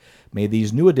work. May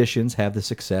these new additions have the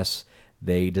success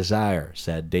they desire,"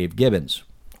 said Dave Gibbons,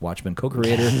 Watchmen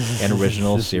co-creator and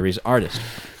original series artist.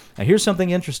 Now, here's something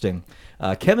interesting.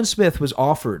 Kevin Smith was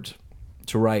offered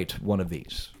to write one of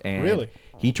these, and Really?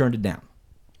 he turned it down.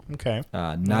 Okay.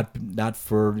 Not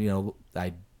for,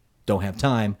 I don't have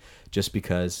time, just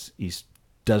because he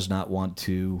does not want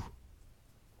to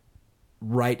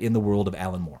write in the world of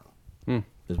Alan Moore,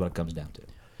 is what it comes down to.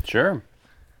 Sure.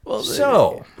 Well,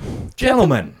 So,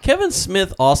 gentlemen. Kevin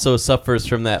Smith also suffers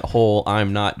from that whole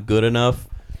 "I'm not good enough."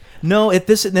 No,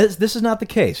 this is not the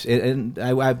case. And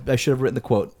I should have written the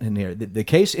quote in here. The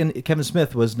case in Kevin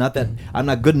Smith was not that I'm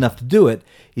not good enough to do it,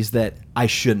 is that I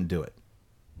shouldn't do it.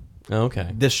 Okay.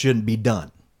 This shouldn't be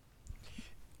done.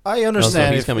 I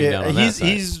understand. he's coming down on that side.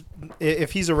 he's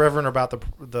if he's irreverent about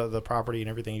the property and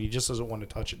everything, he just doesn't want to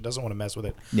touch it, doesn't want to mess with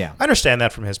it. Yeah. I understand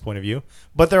that from his point of view,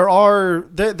 but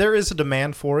there is a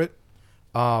demand for it.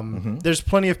 There's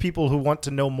plenty of people who want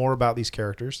to know more about these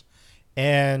characters,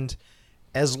 and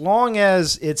as long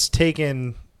as it's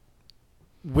taken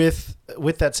with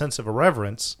that sense of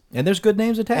irreverence, And there's good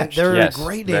names and attached. there Yes, are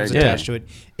great very names good. attached to it.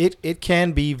 It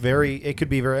could be very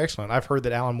excellent. I've heard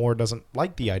that Alan Moore doesn't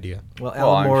like the idea, Well, Well,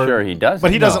 Alan Moore, I'm sure he does.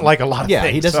 but he doesn't like a lot of Yeah,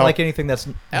 things. he doesn't so- like anything that's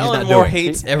he's Alan not Moore doing.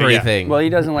 hates everything. Well, he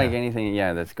doesn't like anything,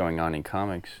 that's going on in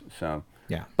comics. So,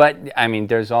 Yeah. but I mean,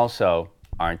 there's also,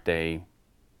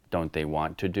 don't they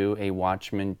want to do a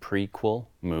Watchmen prequel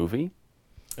movie?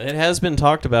 It has been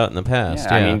talked about in the past.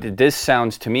 Yeah, I mean, this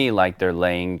sounds to me like they're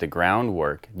laying the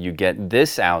groundwork. You get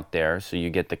this out there, so you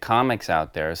get the comics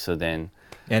out there, so then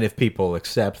And if people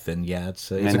accept, then yeah,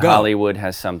 it's a and go. Hollywood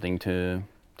has something to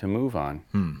move on.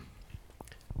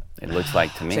 It looks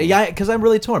like to me. So, yeah, because I'm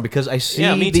really torn, because I see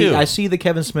Yeah, me too. I see the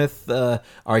Kevin Smith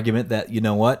argument that, you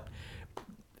know what,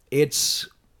 it's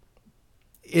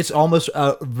almost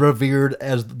revered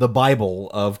as the Bible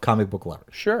of comic book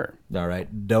lovers. Sure. All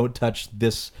right, don't touch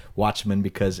this Watchmen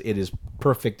because it is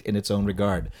perfect in its own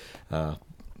regard.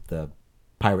 The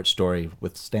pirate story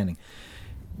withstanding,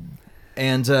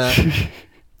 and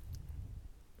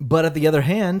but at the other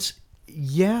hand,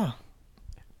 yeah,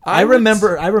 I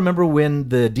remember when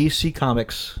the DC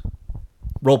Comics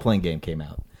role-playing game came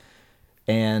out,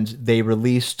 and they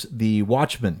released the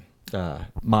Watchmen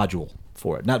module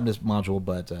for it. Not just module,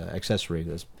 but accessory.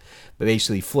 But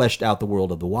basically fleshed out the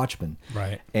world of the Watchmen.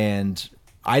 Right. And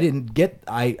I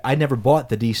never bought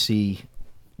the DC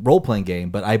role-playing game,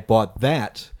 but I bought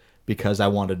that because I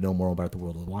wanted to know more about the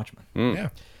world of the Watchmen. Yeah.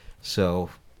 So,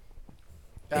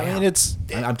 I mean,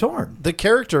 I'm torn. the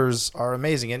characters are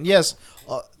amazing, and yes,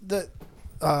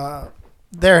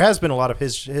 there has been a lot of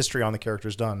history on the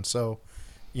characters done. So,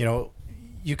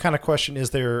 you kind of question: is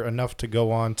there enough to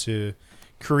go on to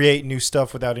create new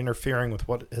stuff without interfering with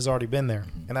what has already been there?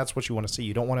 And that's what you want to see.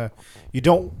 You don't want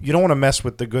to mess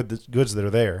with the goods that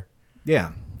are there.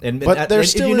 Yeah. But there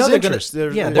still is interest.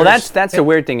 Well, that's the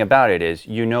weird thing about it is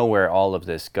where all of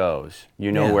this goes.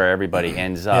 Yeah. Where everybody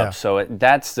ends up. Yeah. So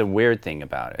that's the weird thing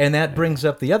about it. And that brings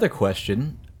up the other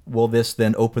question: will this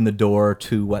then open the door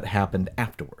to what happened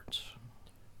afterwards?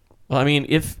 Well, I mean,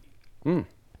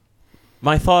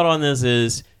 my thought on this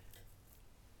is,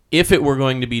 if it were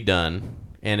going to be done,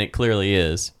 and it clearly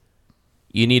is,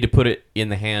 you need to put it in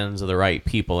the hands of the right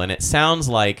people. And it sounds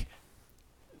like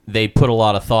they put a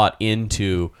lot of thought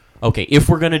into, okay, if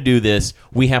we're going to do this,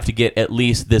 we have to get at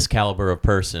least this caliber of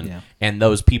person. Yeah. And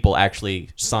those people actually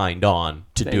signed on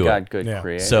to They do got it. good Yeah.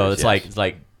 creators. So it's yes.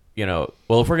 like,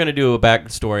 well, if we're going to do a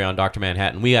backstory on Dr.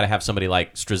 Manhattan, we got to have somebody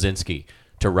like Straczynski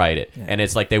to write it. Yeah. And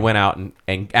it's like they went out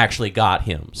and actually got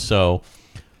him. So,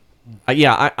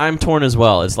 I'm torn as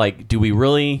well. It's like, do we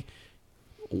really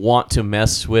want to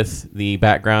mess with the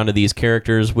background of these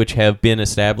characters, which have been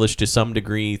established to some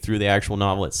degree through the actual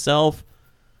novel itself?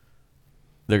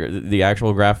 The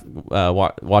actual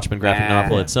Watchmen graphic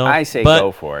novel itself. I say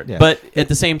go for it. Yeah. But at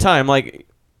the same time, like,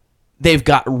 they've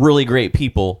got really great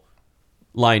people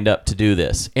lined up to do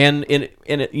this, and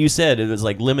you said it was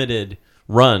like limited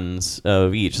runs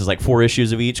of each. It's like 4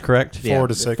 issues of each, correct? 4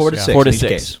 to 6. 4 to yeah. 6. 4 to in each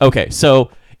 6. case. Okay, so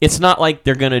it's not like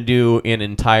they're gonna do an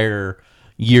entire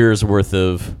year's worth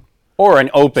of. Or an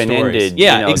open-ended, Stories.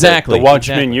 Yeah, exactly, the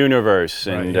Watchmen exactly. universe,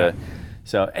 and Right,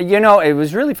 so it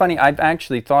was really funny. I've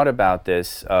actually thought about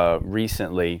this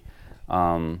recently.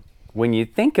 When you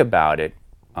think about it,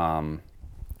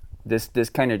 this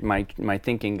kind of my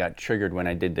thinking got triggered when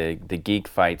I did the geek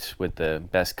fights with the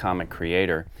best comic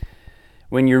creator.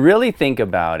 When you really think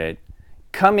about it,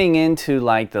 coming into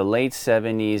like the late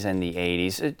 70s and the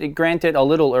 80s, granted a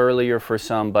little earlier for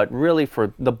some, but really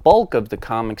for the bulk of the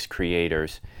comics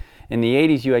creators, in the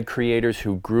 80s you had creators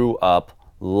who grew up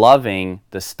loving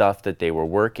the stuff that they were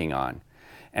working on.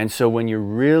 And so when you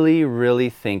really, really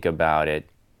think about it,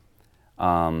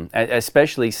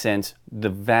 especially since the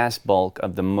vast bulk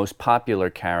of the most popular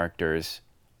characters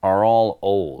are all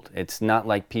old, it's not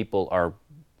like people are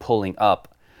pulling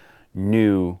up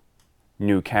new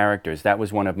characters. That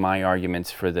was one of my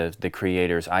arguments for the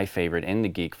creators I favored in the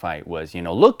Geek Fight was,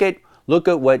 look at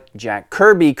what Jack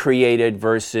Kirby created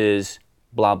versus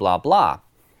blah, blah, blah.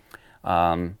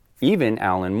 Even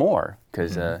Alan Moore,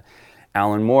 because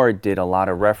Alan Moore did a lot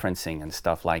of referencing and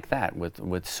stuff like that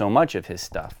with so much of his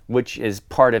stuff, which is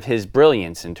part of his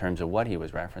brilliance in terms of what he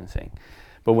was referencing.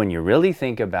 But when you really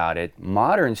think about it,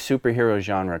 modern superhero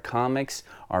genre comics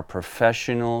are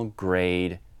professional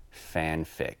grade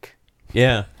fanfic.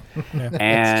 Yeah.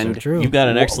 And so true. You've got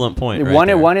an excellent point right one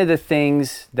there. of the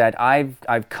things that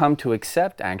I've come to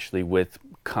accept actually with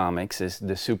comics is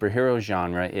the superhero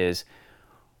genre is,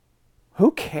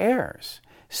 who cares?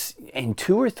 In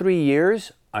 2 or 3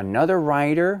 years, another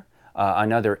writer,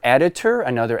 another editor,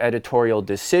 another editorial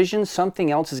decision,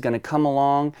 something else is going to come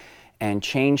along and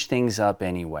change things up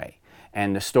anyway.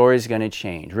 And the story's going to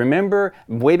change. Remember,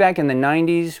 way back in the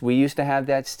 90s, we used to have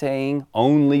that saying,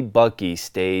 only Bucky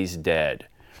stays dead.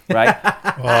 Right?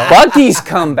 Bucky's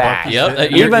come back.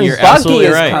 Yep, Even you're Bucky absolutely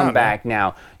has right. come back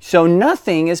now. So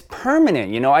nothing is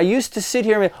permanent. I used to sit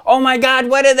here and, oh my God,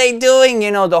 what are they doing?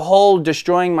 The whole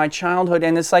destroying my childhood.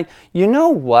 And it's like, you know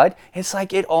what? It's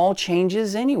like it all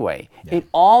changes anyway. Yeah. It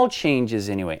all changes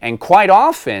anyway. And quite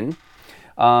often,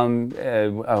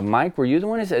 Mike, were you the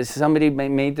one? Somebody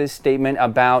made this statement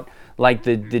about like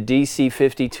the DC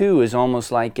 52 is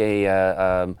almost like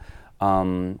a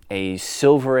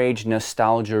Silver Age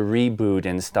nostalgia reboot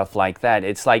and stuff like that.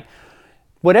 It's like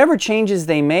whatever changes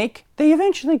they make, they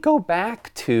eventually go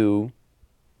back to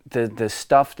the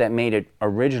stuff that made it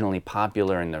originally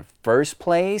popular in the first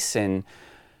place, and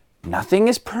nothing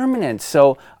is permanent.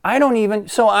 So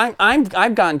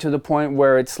I've gotten to the point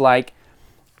where it's like,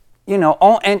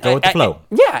 go with the flow.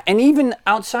 Yeah, and even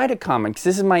outside of comics,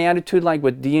 this is my attitude like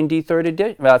with D&D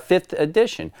 5th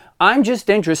edition. I'm just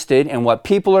interested in what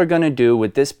people are going to do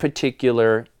with this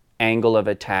particular angle of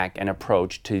attack and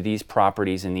approach to these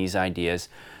properties and these ideas.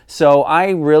 So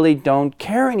I really don't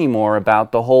care anymore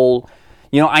about the whole,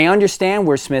 I understand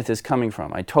where Smith is coming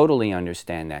from. I totally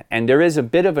understand that. And there is a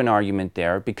bit of an argument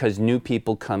there because new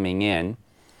people coming in,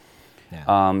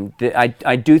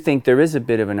 I do think there is a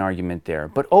bit of an argument there,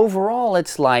 but overall,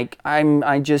 it's like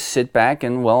I just sit back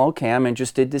and I'm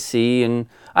interested to see, and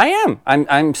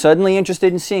I'm suddenly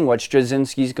interested in seeing what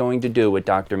Straczynski's going to do with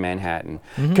Dr. Manhattan,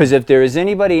 because if there is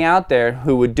anybody out there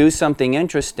who would do something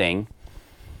interesting,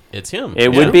 it's him.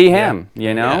 It would be him,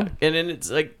 Yeah. And then it's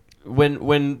like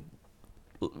when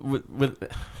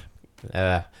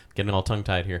getting all tongue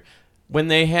tied here. When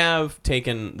they have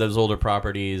taken those older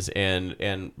properties and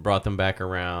brought them back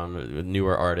around with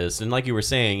newer artists, and like you were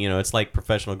saying, it's like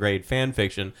professional grade fan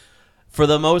fiction. For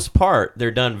the most part, they're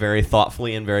done very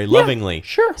thoughtfully and very lovingly.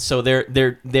 Sure. So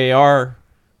they are,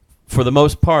 for the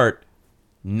most part,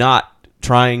 not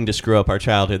trying to screw up our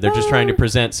childhood. They're just trying to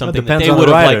present something that they would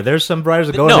have liked. There's some writers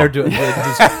that go in there doing.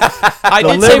 I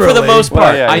did say for the most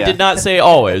part. I did not say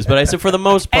always, but I said for the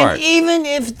most part. And even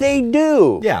if they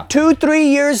do,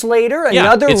 2-3 years later, Yeah,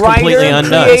 another it's writer completely and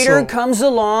undone. creator comes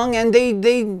along and they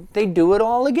do it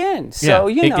all again. So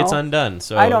it gets undone.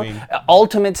 So I mean,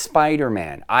 Ultimate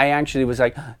Spider-Man. I actually was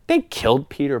like, they killed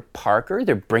Peter Parker.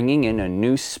 They're bringing in a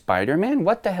new Spider-Man.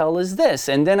 What the hell is this?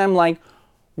 And then I'm like,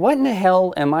 what in the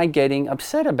hell am I getting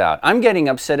upset about? I'm getting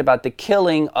upset about the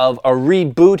killing of a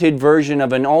rebooted version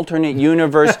of an alternate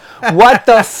universe. What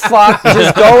the fuck?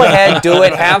 Just go ahead, do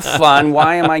it, have fun.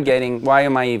 Why am I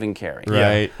even caring?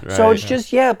 Right. So it's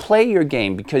just, play your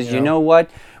game, because you know what?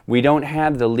 We don't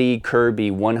have the Lee Kirby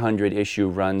 100 issue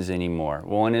runs anymore.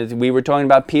 We were talking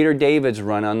about Peter David's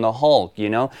run on the Hulk,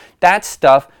 That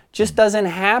stuff just doesn't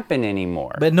happen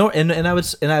anymore. But I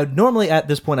would normally at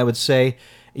this point I would say,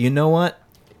 you know what?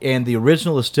 And the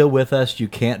original is still with us. You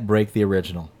can't break the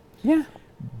original. Yeah.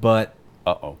 But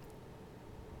all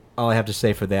I have to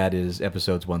say for that is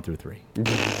episodes 1 through 3. And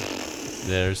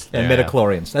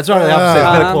midichlorians. That's all I have to say.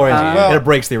 Midichlorians. It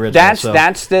breaks the original.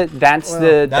 That's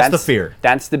the fear.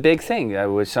 That's the big thing.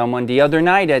 There was someone the other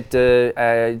night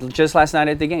just last night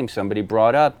at the game. Somebody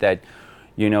brought up that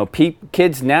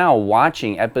kids now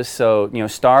watching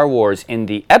Star Wars in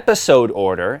the episode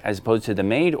order as opposed to the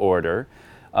made order.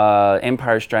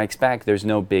 Empire Strikes Back, there's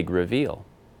no big reveal.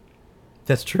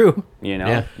 That's true. You know,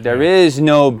 Yeah. there is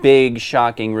no big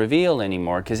shocking reveal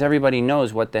anymore because everybody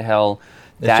knows what the hell.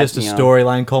 It's just a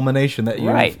storyline culmination that you.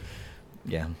 Right.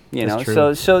 Yeah. You that's know,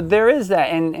 true. so there is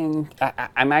that, and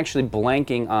I'm actually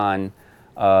blanking on.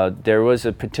 There was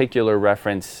a particular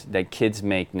reference that kids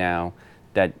make now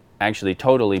that actually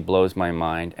totally blows my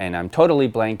mind, and I'm totally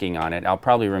blanking on it. I'll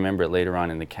probably remember it later on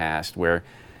in the cast, where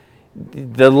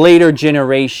the later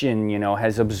generation, you know,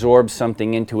 has absorbed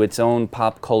something into its own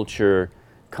pop culture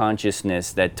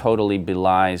consciousness that totally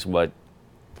belies what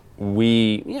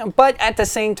we, you know, but at the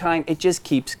same time, it just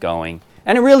keeps going.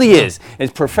 And it really is.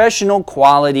 It's professional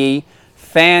quality,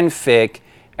 fanfic,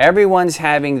 everyone's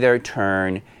having their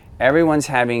turn, everyone's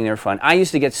having their fun. I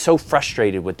used to get so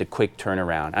frustrated with the quick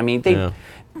turnaround.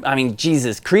 I mean,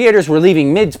 Jesus, creators were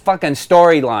leaving mid-fucking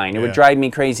storyline. It would drive me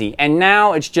crazy. And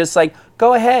now it's just like,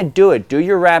 go ahead, do it. Do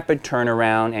your rapid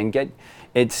turnaround and get...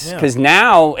 It's because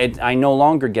now I no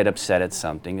longer get upset at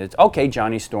something. It's, okay,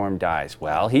 Johnny Storm dies.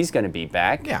 Well, he's going to be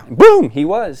back. Yeah. Boom,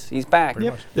 he's back.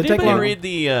 Yep. Did anybody read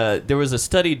the, there was a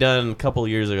study done a couple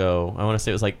years ago, I want to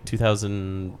say it was like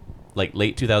 2000, like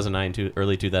late 2009 to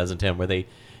early 2010, where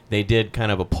they did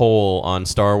kind of a poll on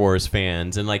Star Wars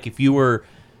fans. And like if you were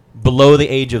below the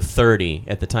age of 30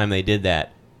 at the time they did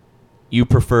that, you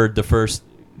preferred the first,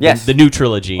 the new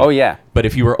trilogy. Oh, yeah. But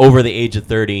if you were over the age of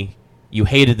 30, you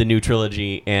hated the new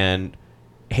trilogy and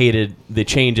hated the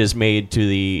changes made to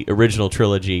the original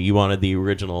trilogy. You wanted the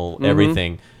original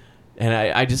everything. And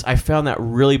I found that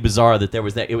really bizarre that there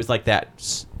was that. It was like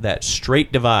that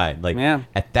straight divide, like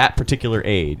at that particular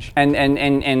age. And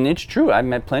it's true. I've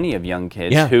met plenty of young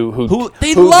kids who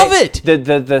love it.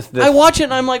 I watch it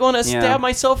and I'm like, want to stab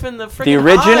myself in the freaking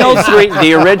eyes.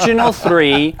 The original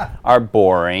three are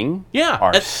boring. Yeah,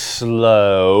 are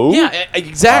slow. Yeah,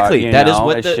 exactly. That is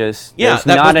what there's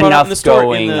not enough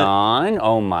going on.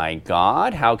 Oh my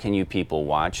God, how can you people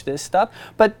watch this stuff?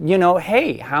 But you know,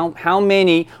 hey, how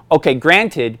many? Okay,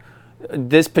 granted,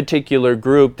 this particular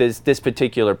group, this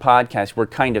particular podcast, we're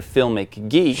kind of filmic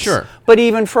geeks. Sure. But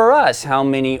even for us, how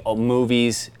many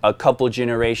movies a couple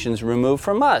generations removed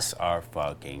from us are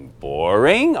fucking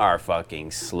boring, are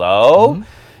fucking slow? Mm-hmm.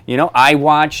 You know, I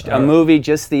watched a movie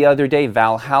just the other day,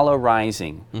 Valhalla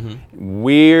Rising. Mm-hmm.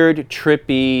 Weird,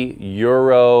 trippy,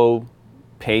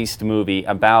 Euro-paced movie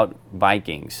about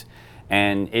Vikings.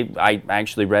 And I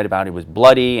actually read about it was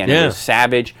bloody and it was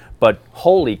savage. But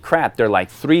holy crap, they're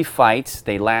like 3 fights.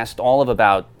 They last all of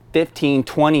about 15,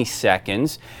 20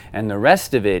 seconds. And the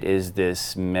rest of it is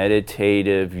this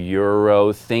meditative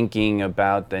Euro thinking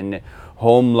about the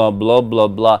home, blah, blah, blah,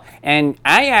 blah. And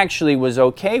I actually was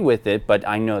okay with it, but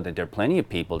I know that there are plenty of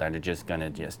people that are just going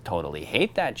to just totally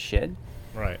hate that shit.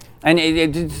 Right. And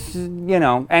it's, you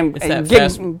know, and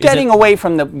getting away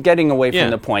from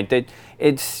the point that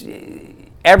it's...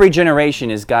 Every generation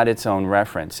has got its own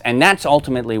reference, and that's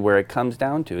ultimately where it comes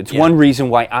down to. It's one reason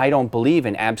why I don't believe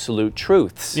in absolute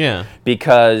truths. Yeah.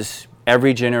 Because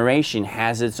every generation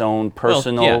has its own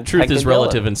personal truth is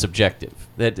relative and subjective.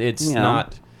 That it's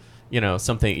not, you know,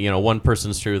 something, one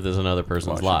person's truth is another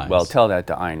person's lies. Well, tell that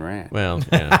to Ayn Rand. Well,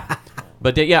 yeah.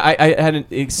 But I had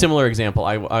a similar example.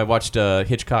 I watched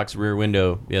Hitchcock's Rear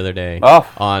Window the other day.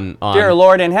 Oh, on dear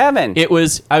Lord in heaven. It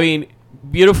was,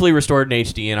 beautifully restored in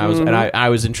HD, and I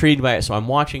was intrigued by it, so I'm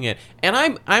watching it, and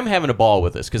I'm having a ball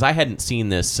with this because I hadn't seen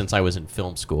this since I was in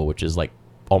film school, which is like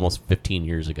almost 15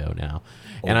 years ago now,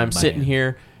 and I'm sitting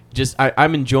here just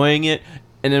I'm enjoying it,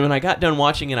 and then when I got done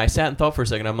watching it, I sat and thought for a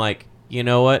second. I'm like, you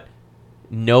know what?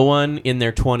 No one in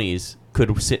their 20s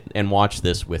could sit and watch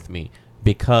this with me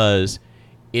because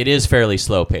it is fairly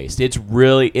slow paced. It's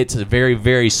a very,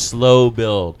 very slow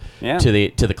build to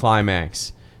the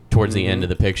climax towards the end of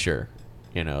the picture.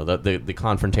 You know, the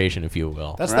confrontation, if you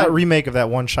will. That's that remake of that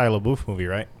one Shia LaBeouf movie,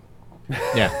 right?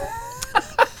 Yeah.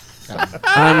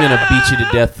 I'm gonna beat you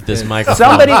to death with this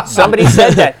microphone. Somebody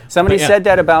said that. Somebody said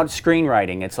that about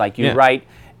screenwriting. It's like you write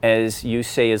as you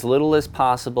say as little as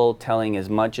possible, telling as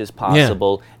much as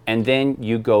possible, and then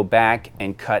you go back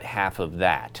and cut half of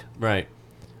that. Right.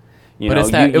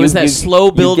 It was that slow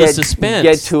build of suspense.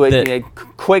 You get to it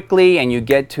quickly, and you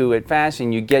get to it fast,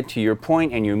 and you get to your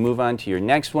point, and you move on to your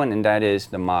next one, and that is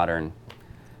the modern.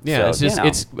 Yeah, so,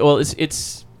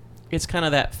 it's kind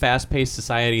of that fast-paced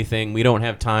society thing. We don't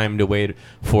have time to wait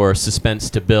for suspense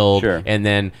to build and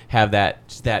then have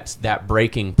that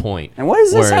breaking point. And what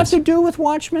does this have to do with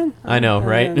Watchmen? I know,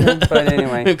 right? But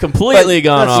anyway, completely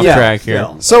gone off track here.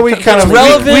 Yeah. So we kind of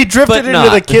we drifted into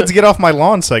the kids get off my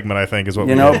lawn segment. I think is what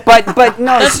we did. But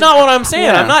no, that's not what I'm saying.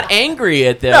 I'm not angry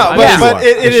at them. No, but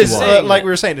it is like we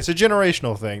were saying. It's a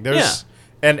generational thing. There's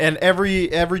and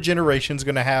every generation's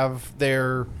going to have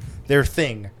their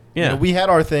thing. Yeah. You know, we had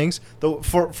our things.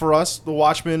 For us, The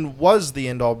Watchmen was the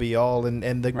end all be all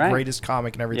and the greatest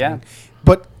comic and everything. Yeah.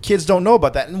 But kids don't know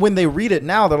about that. And when they read it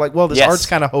now, they're like, well, this art's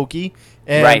kind of hokey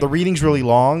and the reading's really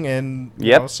long. And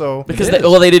you know, so because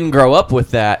they didn't grow up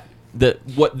with that. The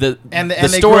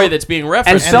story that's being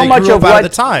referenced. And so much of what the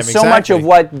time. So much of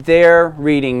what they're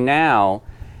reading now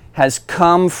has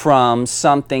come from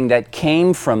something that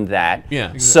came from that.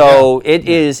 Yeah. So it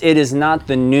is not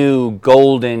the new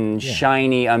golden,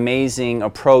 shiny, amazing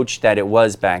approach that it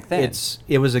was back then.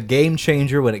 It was a game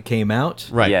changer when it came out.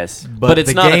 Right. Yes. But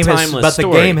it's not a timeless story. But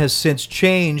the game has since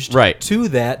changed to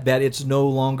that it's no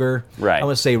longer I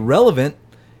want to say relevant,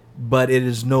 but it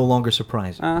is no longer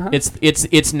surprising.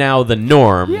 It's now the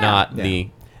norm, not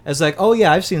the. It's like, oh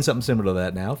yeah, I've seen something similar to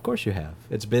that now. Of course you have.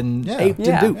 It's been aped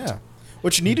and duped. Yeah.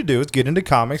 What you need to do is get into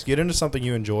comics, get into something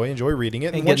you enjoy reading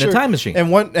it, and get in a time machine.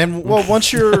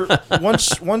 Once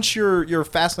you're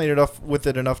fascinated with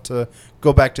it enough to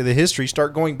go back to the history,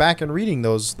 start going back and reading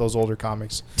those older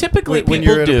comics. Typically, when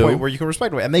people you're at do. a point where you can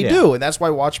respect it, and they do, and that's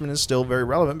why Watchmen is still very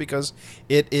relevant because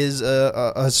it is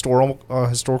a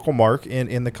historical mark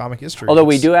in the comic history. Although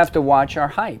we do have to watch our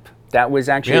hype. That was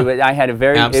actually I had a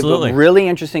really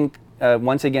interesting.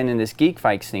 Once again, in this Geek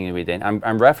Fights thing that we did, I'm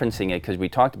referencing it because we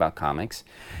talked about comics.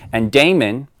 And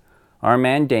Damon, our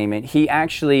man Damon, he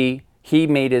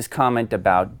made his comment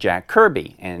about Jack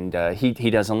Kirby, and he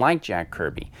doesn't like Jack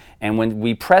Kirby. And when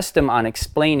we pressed him on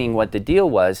explaining what the deal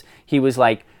was, he was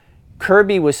like,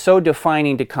 Kirby was so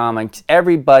defining to comics,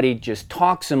 everybody just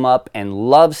talks him up and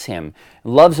loves him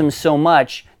so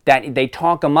much that they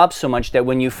talk him up so much that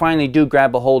when you finally do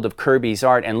grab a hold of Kirby's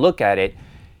art and look at it,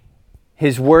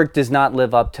 his work does not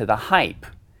live up to the hype.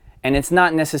 And it's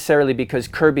not necessarily because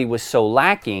Kirby was so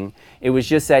lacking. It was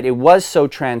just that it was so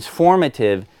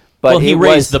transformative. But he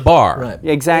raised the bar. Right.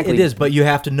 Exactly. It is, but you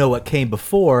have to know what came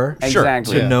before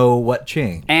to know what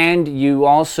changed. And you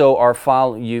also are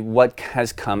following what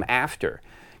has come after.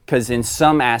 Because in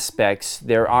some aspects,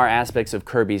 there are aspects of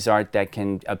Kirby's art that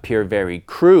can appear very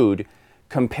crude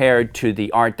compared to the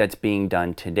art that's being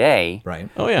done today. Right.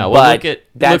 Oh yeah. Well,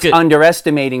 that's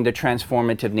underestimating the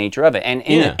transformative nature of it. And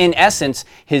in essence,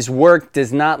 his work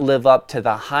does not live up to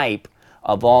the hype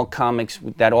of all comics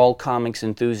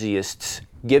enthusiasts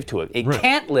give to it. It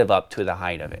can't live up to the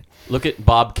height of it. Look at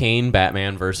Bob Kane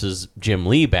Batman versus Jim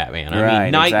Lee Batman. I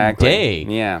mean, night and day.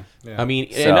 Yeah. I mean,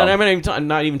 and I'm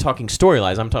not even talking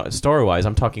story-wise. Story-wise.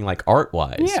 I'm talking like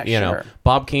art-wise. Yeah, you know,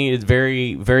 Bob Kane is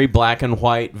very, very black and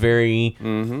white, very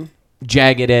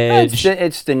jagged edge.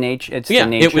 It's the nature.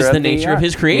 It was the nature of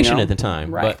his creation at the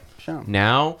time. Right. But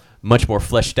now, much more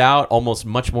fleshed out, almost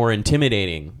much more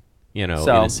intimidating. You know,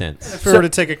 in a sense. If we were to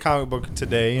take a comic book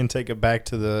today and take it back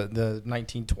to the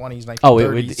 1920s,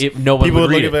 1930s, nobody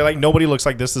would look at it like, nobody looks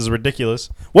like this is ridiculous.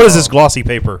 What is this glossy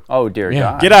paper? Oh, dear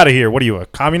God. Get out of here. What are you, a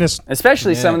communist?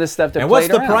 Especially some of the stuff that And what's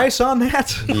the around. price on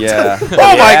that? Yeah. Oh,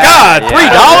 my God.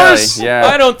 $3? Really, yeah.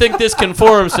 I don't think this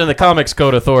conforms to the Comics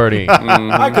Code Authority.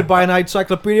 I could buy an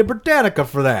Encyclopedia Britannica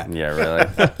for that. Yeah,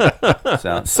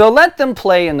 really. So let them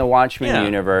play in the Watchmen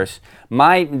universe.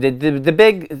 The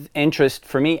big interest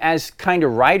for me as kind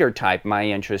of writer type, my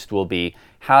interest will be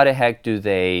how the heck do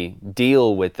they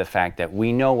deal with the fact that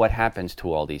we know what happens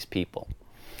to all these people.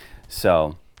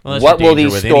 So what will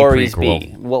these stories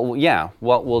be? What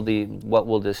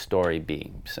will this story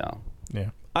be? So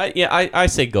I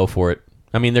say go for it.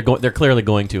 I mean, they're clearly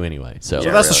going to anyway. So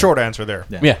that's the short answer there.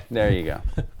 Yeah. There you go.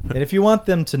 And if you want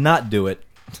them to not do it,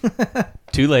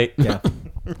 too late. Yeah.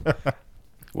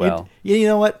 Well, you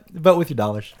know what? Vote with your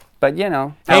dollars. But you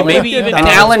know,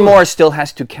 Alan Moore still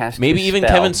has to cast. Maybe even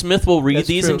spell. Kevin Smith will read That's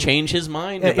these true. and change his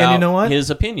mind And about you know what? his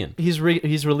opinion. He's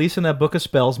releasing that book of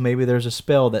spells. Maybe there's a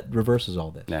spell that reverses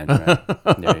all this. That's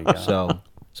right. There you go.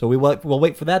 So we'll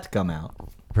wait for that to come out,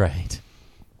 Right.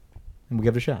 and we'll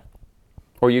give it a shot.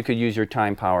 Or you could use your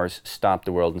time powers, stop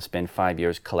the world, and spend 5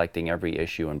 years collecting every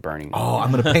issue and burning them. Oh,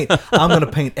 I'm gonna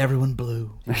paint everyone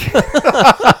blue.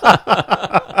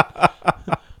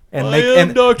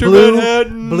 And Dr. blue,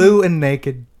 Manhattan. blue and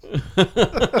naked.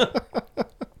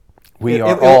 We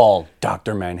are all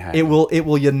Dr. Manhattan. It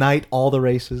will unite all the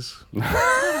races. We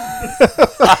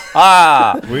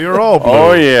are all blue.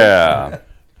 Oh yeah.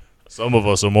 Some of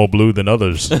us are more blue than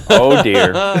others. Oh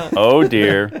dear. Oh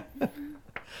dear.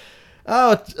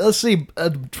 Oh, let's see.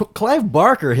 Clive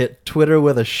Barker hit Twitter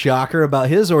with a shocker about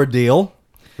his ordeal.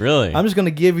 Really? I'm just going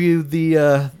to give you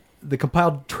the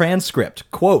compiled transcript.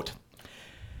 Quote,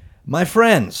 "My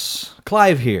friends,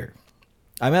 Clive here.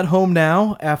 I'm at home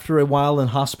now after a while in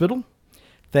hospital,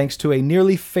 thanks to a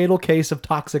nearly fatal case of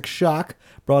toxic shock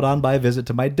brought on by a visit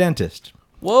to my dentist.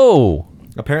 Whoa.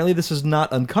 Apparently this is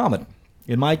not uncommon.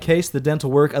 In my case, the dental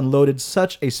work unloaded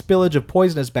such a spillage of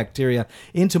poisonous bacteria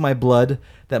into my blood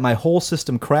that my whole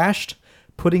system crashed,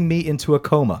 putting me into a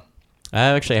coma. I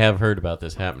actually have heard about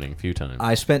this happening a few times.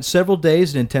 I spent several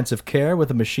days in intensive care with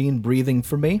a machine breathing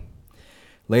for me.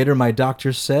 Later, my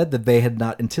doctors said that they had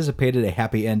not anticipated a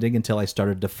happy ending until I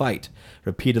started to fight,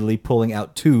 repeatedly pulling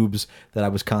out tubes that I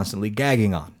was constantly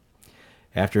gagging on.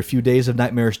 After a few days of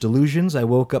nightmarish delusions, I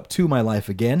woke up to my life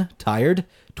again, tired,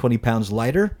 20 pounds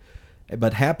lighter,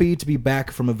 but happy to be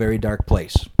back from a very dark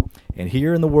place. And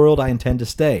here in the world I intend to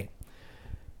stay.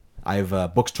 I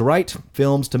have books to write,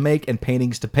 films to make, and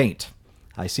paintings to paint.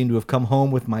 I seem to have come home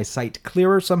with my sight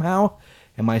clearer somehow,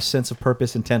 and my sense of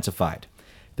purpose intensified.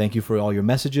 Thank you for all your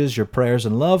messages, your prayers,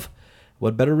 and love.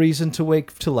 What better reason to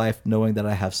wake to life knowing that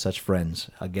I have such friends?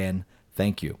 Again,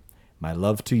 thank you. My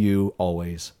love to you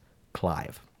always,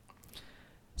 Clive.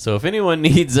 So if anyone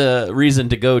needs a reason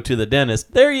to go to the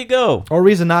dentist, there you go. Or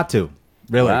reason not to.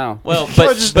 Really? Wow. Well,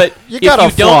 but You if gotta you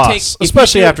don't take, floss, if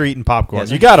especially you do- after eating popcorn.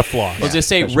 You gotta floss. I was just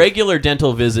say regular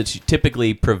dental visits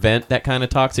typically prevent that kind of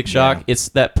toxic shock. Yeah. It's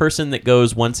that person that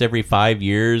goes once every 5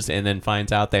 years and then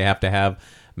finds out they have to have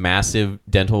massive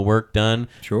dental work done.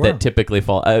 Sure. That typically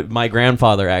fall. My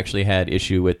grandfather actually had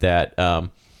issue with that.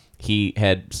 He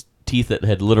had teeth that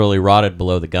had literally rotted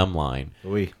below the gum line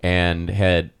Oui. and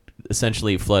had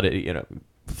essentially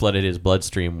flooded his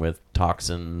bloodstream with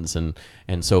toxins and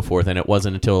so forth. And it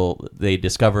wasn't until they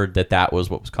discovered that was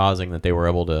what was causing that they were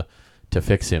able to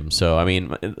fix him. So, I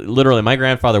mean, literally, my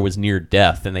grandfather was near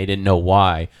death, and they didn't know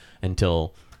why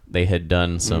until they had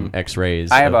done some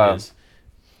X-rays. I have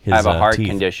his I have a heart teeth.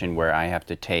 condition where I have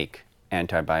to take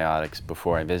antibiotics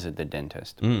before I visit the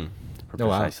dentist. For Oh,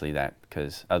 wow. precisely that,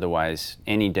 because otherwise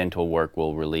any dental work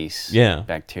will release Yeah.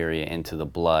 bacteria into the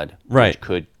blood, Right. which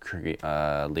could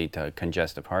lead to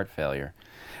congestive heart failure.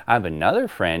 I have another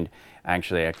friend.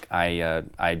 Actually,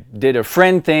 I did a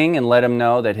friend thing and let him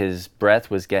know that his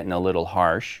breath was getting a little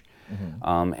harsh,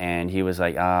 and he was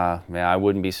like, "Yeah, I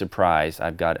wouldn't be surprised.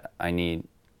 I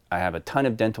have a ton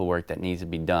of dental work that needs to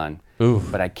be done,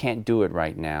 but I can't do it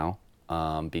right now."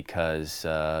 Because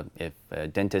if a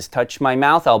dentist touched my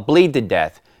mouth, I'll bleed to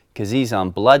death because he's on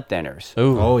blood thinners.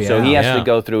 Ooh. Oh, yeah. So he has Yeah. to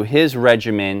go through his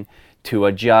regimen to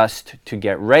adjust to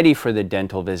get ready for the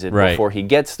dental visit Right. before he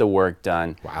gets the work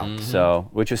done. Wow. So,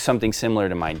 which was something similar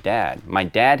to my dad. My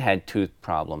dad had tooth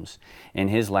problems in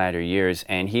his latter years,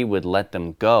 and he would let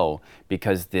them go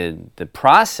because the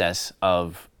process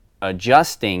of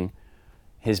adjusting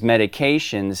his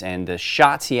medications and the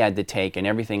shots he had to take and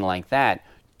everything like that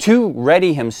to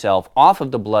ready himself off of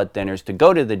the blood thinners to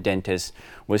go to the dentist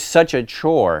was such a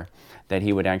chore that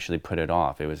he would actually put it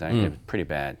off. It was actually pretty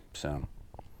bad. So,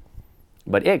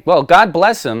 but well, God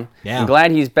bless him. Yeah. I'm glad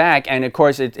he's back. And of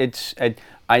course,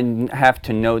 I have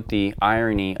to note the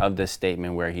irony of the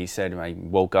statement where he said, "I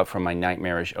woke up from my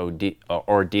nightmarish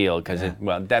ordeal," because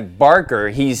that Barker,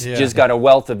 he's just got a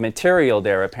wealth of material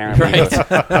there apparently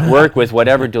to work with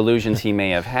whatever delusions he may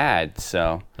have had.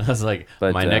 So. I was like,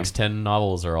 But, my next 10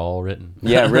 novels are all written.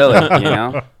 Yeah, really, you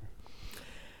know?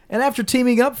 And after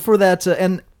teaming up for that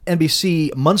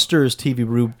NBC Munsters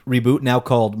TV reboot, now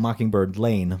called Mockingbird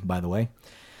Lane, by the way,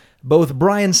 both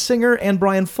Bryan Singer and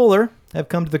Bryan Fuller have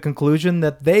come to the conclusion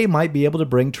that they might be able to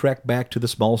bring Trek back to the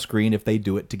small screen if they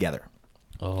do it together.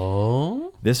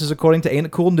 Oh? This is according to Ain't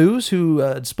It Cool News, who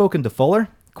had spoken to Fuller.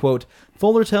 Quote,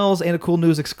 Fuller tells Ain't It Cool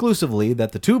News exclusively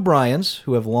that the two Bryans,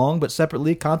 who have long but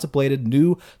separately contemplated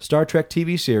new Star Trek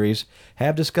TV series,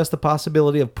 have discussed the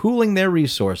possibility of pooling their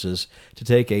resources to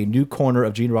take a new corner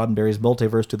of Gene Roddenberry's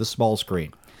multiverse to the small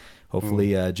screen.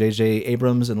 Hopefully, J.J.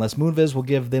 Abrams and Les Moonves will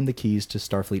give them the keys to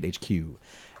Starfleet HQ.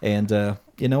 And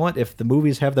you know what? If the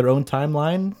movies have their own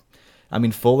timeline, I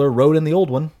mean, Fuller wrote in the old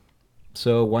one.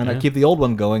 So why not keep the old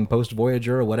one going post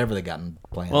Voyager or whatever they got in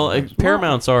plan? Well,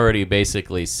 Paramount's already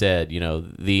basically said,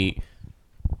 the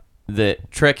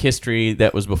Trek history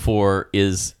that was before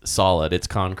is solid. It's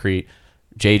concrete.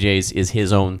 JJ's is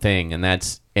his own thing, and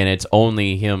it's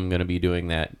only him going to be doing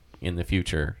that in the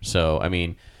future. So, I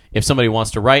mean, if somebody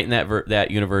wants to write in that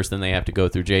universe, then they have to go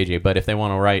through JJ. But if they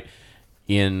want to write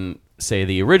in, say,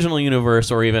 the original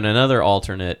universe or even another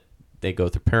alternate, they go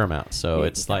through Paramount. So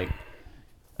it's like...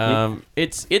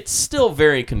 it's still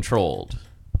very controlled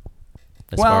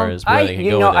as far as where they can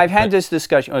go with it. I've had this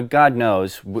discussion. God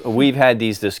knows, we've had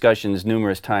these discussions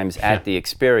numerous times at the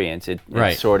experience. It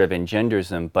sort of engenders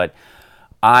them. But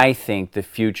I think the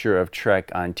future of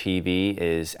Trek on TV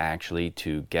is actually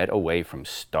to get away from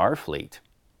Starfleet.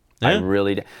 Yeah. I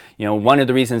really, one of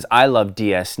the reasons I love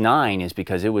DS9 is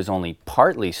because it was only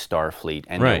partly Starfleet,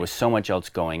 and there was so much else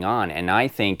going on. And I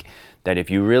think that if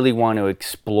you really want to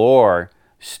explore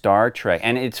Star Trek.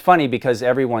 And it's funny because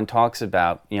everyone talks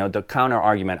about, the counter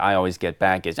argument I always get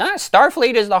back is,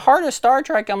 Starfleet is the heart of Star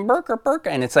Trek and Burka.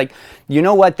 And it's like, you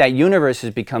know what? That universe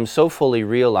has become so fully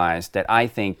realized that I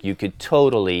think you could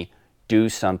totally do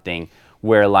something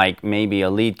where like maybe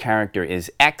a lead character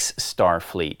is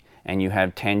ex-Starfleet and you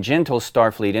have tangential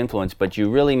Starfleet influence, but you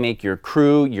really make your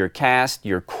crew, your cast,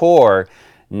 your core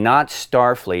not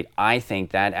Starfleet. I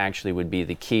think that actually would be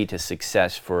the key to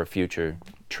success for a future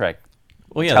Trek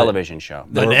television show.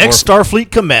 An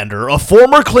ex-Starfleet commander, a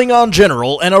former Klingon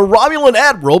general, and a Romulan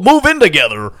admiral move in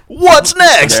together. What's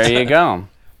next? There you go.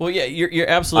 Well, yeah, you're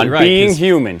absolutely On right. Being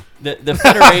human. The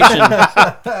Federation,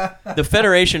 the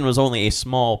Federation was only a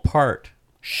small part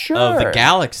of the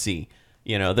galaxy.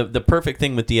 The perfect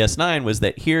thing with DS9 was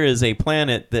that here is a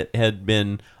planet that had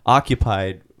been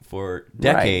occupied for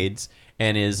decades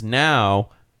and is now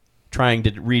trying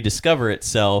to rediscover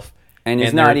itself. And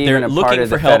is not even a part of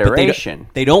the Federation.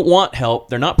 They don't want help.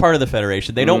 They're not part of the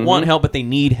Federation. They don't want help, but they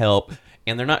need help.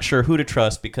 And they're not sure who to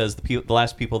trust because the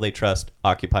last people they trust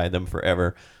occupy them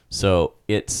forever. So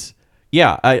it's...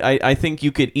 Yeah, I think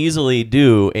you could easily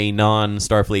do a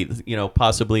non-Starfleet,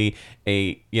 possibly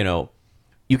a,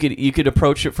 you could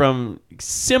approach it from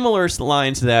similar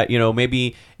lines to that,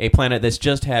 maybe a planet that's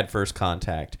just had first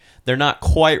contact. They're not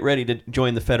quite ready to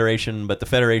join the Federation, but the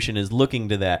Federation is looking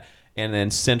to that. And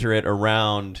then center it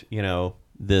around,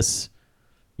 this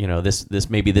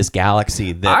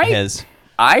galaxy that has.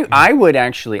 I would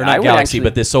actually. Or not galaxy,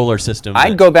 but this solar system.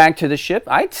 I'd go back to the ship.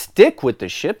 I'd stick with the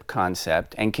ship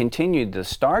concept and continue the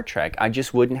Star Trek. I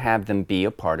just wouldn't have them be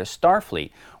a part of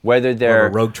Starfleet. Whether they're a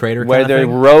rogue trader,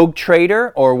 rogue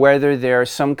trader, or whether they're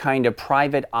some kind of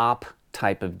private op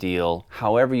type of deal,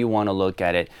 however you want to look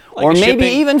at it, like or maybe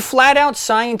even flat out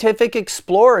scientific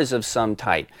explorers of some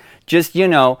type.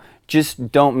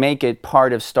 Just don't make it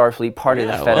part of Starfleet, part of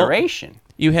the Federation. Well,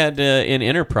 you had in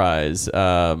Enterprise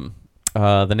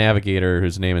the Navigator,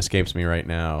 whose name escapes me right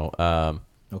now.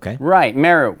 Okay. Right,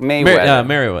 Mayweather.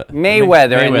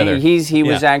 Mayweather. And he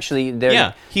was actually there.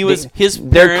 Yeah, he was his.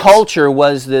 Their culture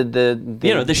was the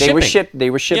they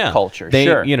were ship culture.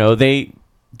 They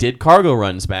did cargo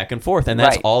runs back and forth, and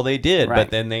that's all they did. Right.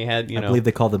 But then they had I believe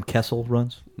they called them Kessel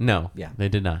runs. No, yeah, they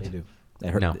did not. They do.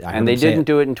 And they didn't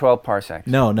do it in 12 parsecs.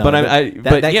 No.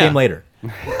 But that came later.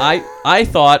 I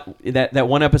thought that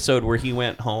one episode where he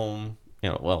went home,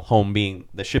 home being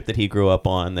the ship that he grew up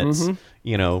on, that's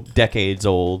decades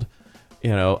old.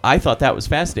 I thought that was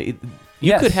fascinating.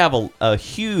 You could have a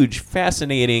huge,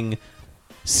 fascinating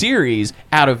series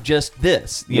out of just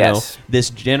this. You know,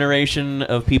 this generation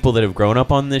of people that have grown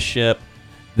up on this ship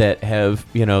that have,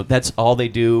 that's all they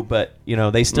do, but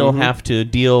they still have to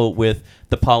deal with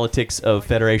the politics of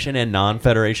Federation and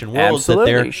non-Federation worlds.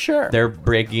 Absolutely, they're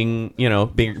breaking,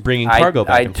 bringing cargo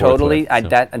back and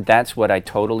forth. That's what I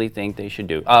totally think they should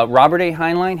do. Robert A.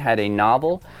 Heinlein had a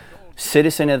novel,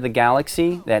 Citizen of the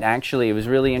Galaxy, that actually, it was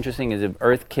really interesting. Is an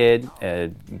Earth kid,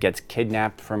 gets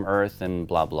kidnapped from Earth and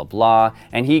blah, blah, blah.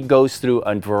 And he goes through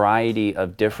a variety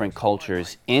of different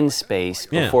cultures in space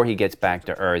before he gets back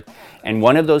to Earth. And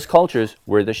one of those cultures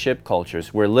were the ship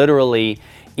cultures, where literally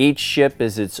each ship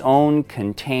is its own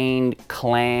contained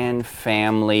clan,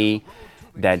 family,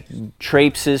 that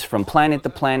traipses from planet to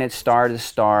planet, star to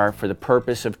star for the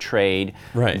purpose of trade.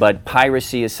 Right. But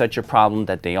piracy is such a problem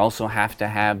that they also have to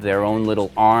have their own little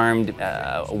armed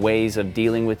ways of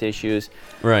dealing with issues.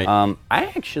 Right. I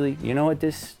actually, you know what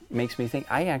this makes me think?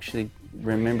 I actually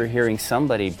remember hearing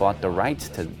somebody bought the rights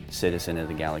to Citizen of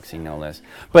the Galaxy, no less.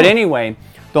 But anyway,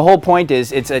 the whole point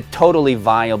is it's a totally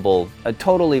viable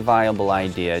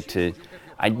idea to...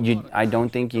 I don't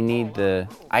think you need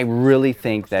I really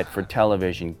think that for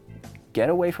television, get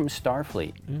away from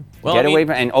Starfleet. Well, away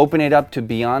from and open it up to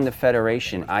beyond the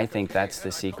Federation. I think that's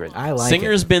the secret. I like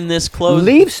Singer's been this close.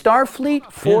 Leave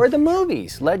Starfleet for the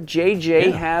movies. Let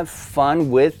JJ have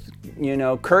fun with,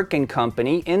 Kirk and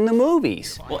company in the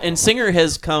movies. Well, and Singer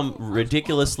has come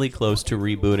ridiculously close to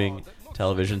rebooting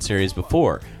television series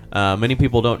before. Many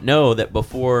people don't know that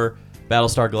before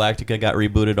Battlestar Galactica got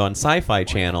rebooted on Sci-Fi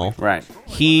Channel. Right.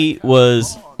 He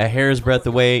was a hair's breadth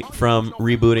away from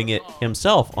rebooting it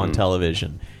himself on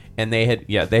television, and they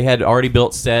had already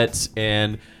built sets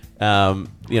and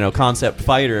concept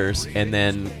fighters, and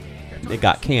then it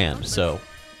got canned. So,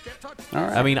 all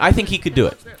right. I mean, I think he could do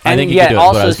it. And I think he could do it.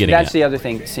 Also, what I was getting that's at. the other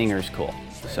thing. Singer's cool.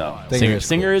 So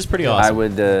Singer is pretty awesome.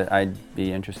 I'd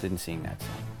be interested in seeing that.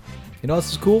 You know,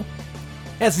 this is cool.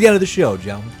 That's the end of the show,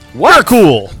 gentlemen. We're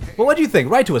cool. Well, what do you think?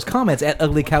 Write to us. Comments at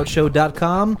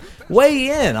uglycouchshow.com.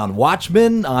 Weigh in on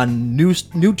Watchmen, on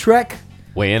New Trek.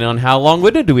 Weigh in on how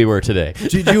long-winded we were today.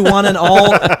 Do you want an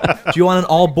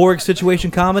all Borg situation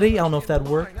comedy? I don't know if that'd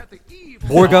work.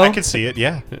 Borgo? I can see it,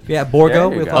 yeah. Yeah, Borgo.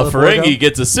 There you We'll go. call A it Ferengi Borgo.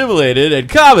 gets assimilated and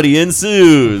comedy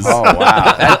ensues. Oh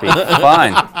wow, that'd be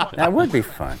fun. That would be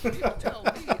fun.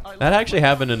 That actually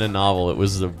happened in a novel. It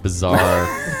was a bizarre.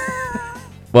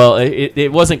 Well,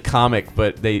 it wasn't comic,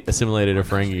 but they assimilated a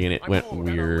Ferengi and it went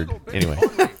weird. Anyway,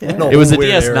 it was a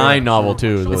DS9 novel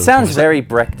too. It sounds very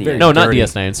Brechtian. No, not dirty.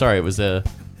 DS9. Sorry, it was a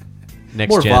next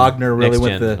More gen. Wagner, really, next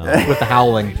with gen the novel. with the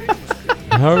howling.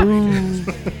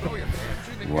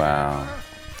 Wow.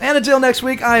 And until next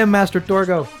week, I am Master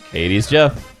Torgo. 80s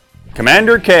Jeff.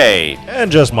 Commander K. And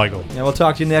just Michael. And we'll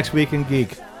talk to you next week in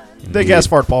Geek. Big ass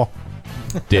fart, Paul.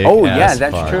 Dick Oh ass yeah,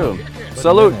 that's fart. true.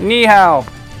 Salute, ni hao.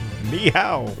 Ni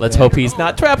hao. Let's hope he's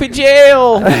not trapped in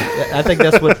jail. I think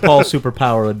that's what Paul's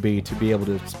superpower would be, to be able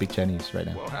to speak Chinese right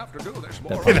now. That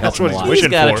probably helps him a lot. what he's He's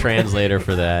wishing got a for. translator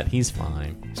for that. He's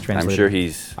fine. He's I'm translated. sure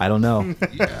he's. I don't know.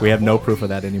 We have no proof of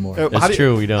that anymore. That's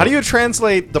true, we don't. How do you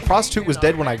translate "the prostitute was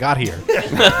dead when I got here"?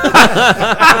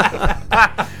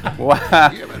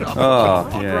 Wow.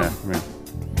 Oh yeah.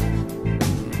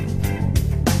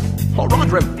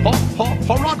 Horodrim,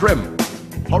 Horodrim,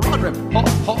 Horodrim,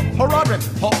 Horodrim,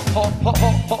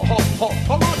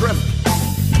 Horodrim.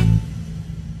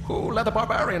 Who let the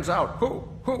barbarians out? Who?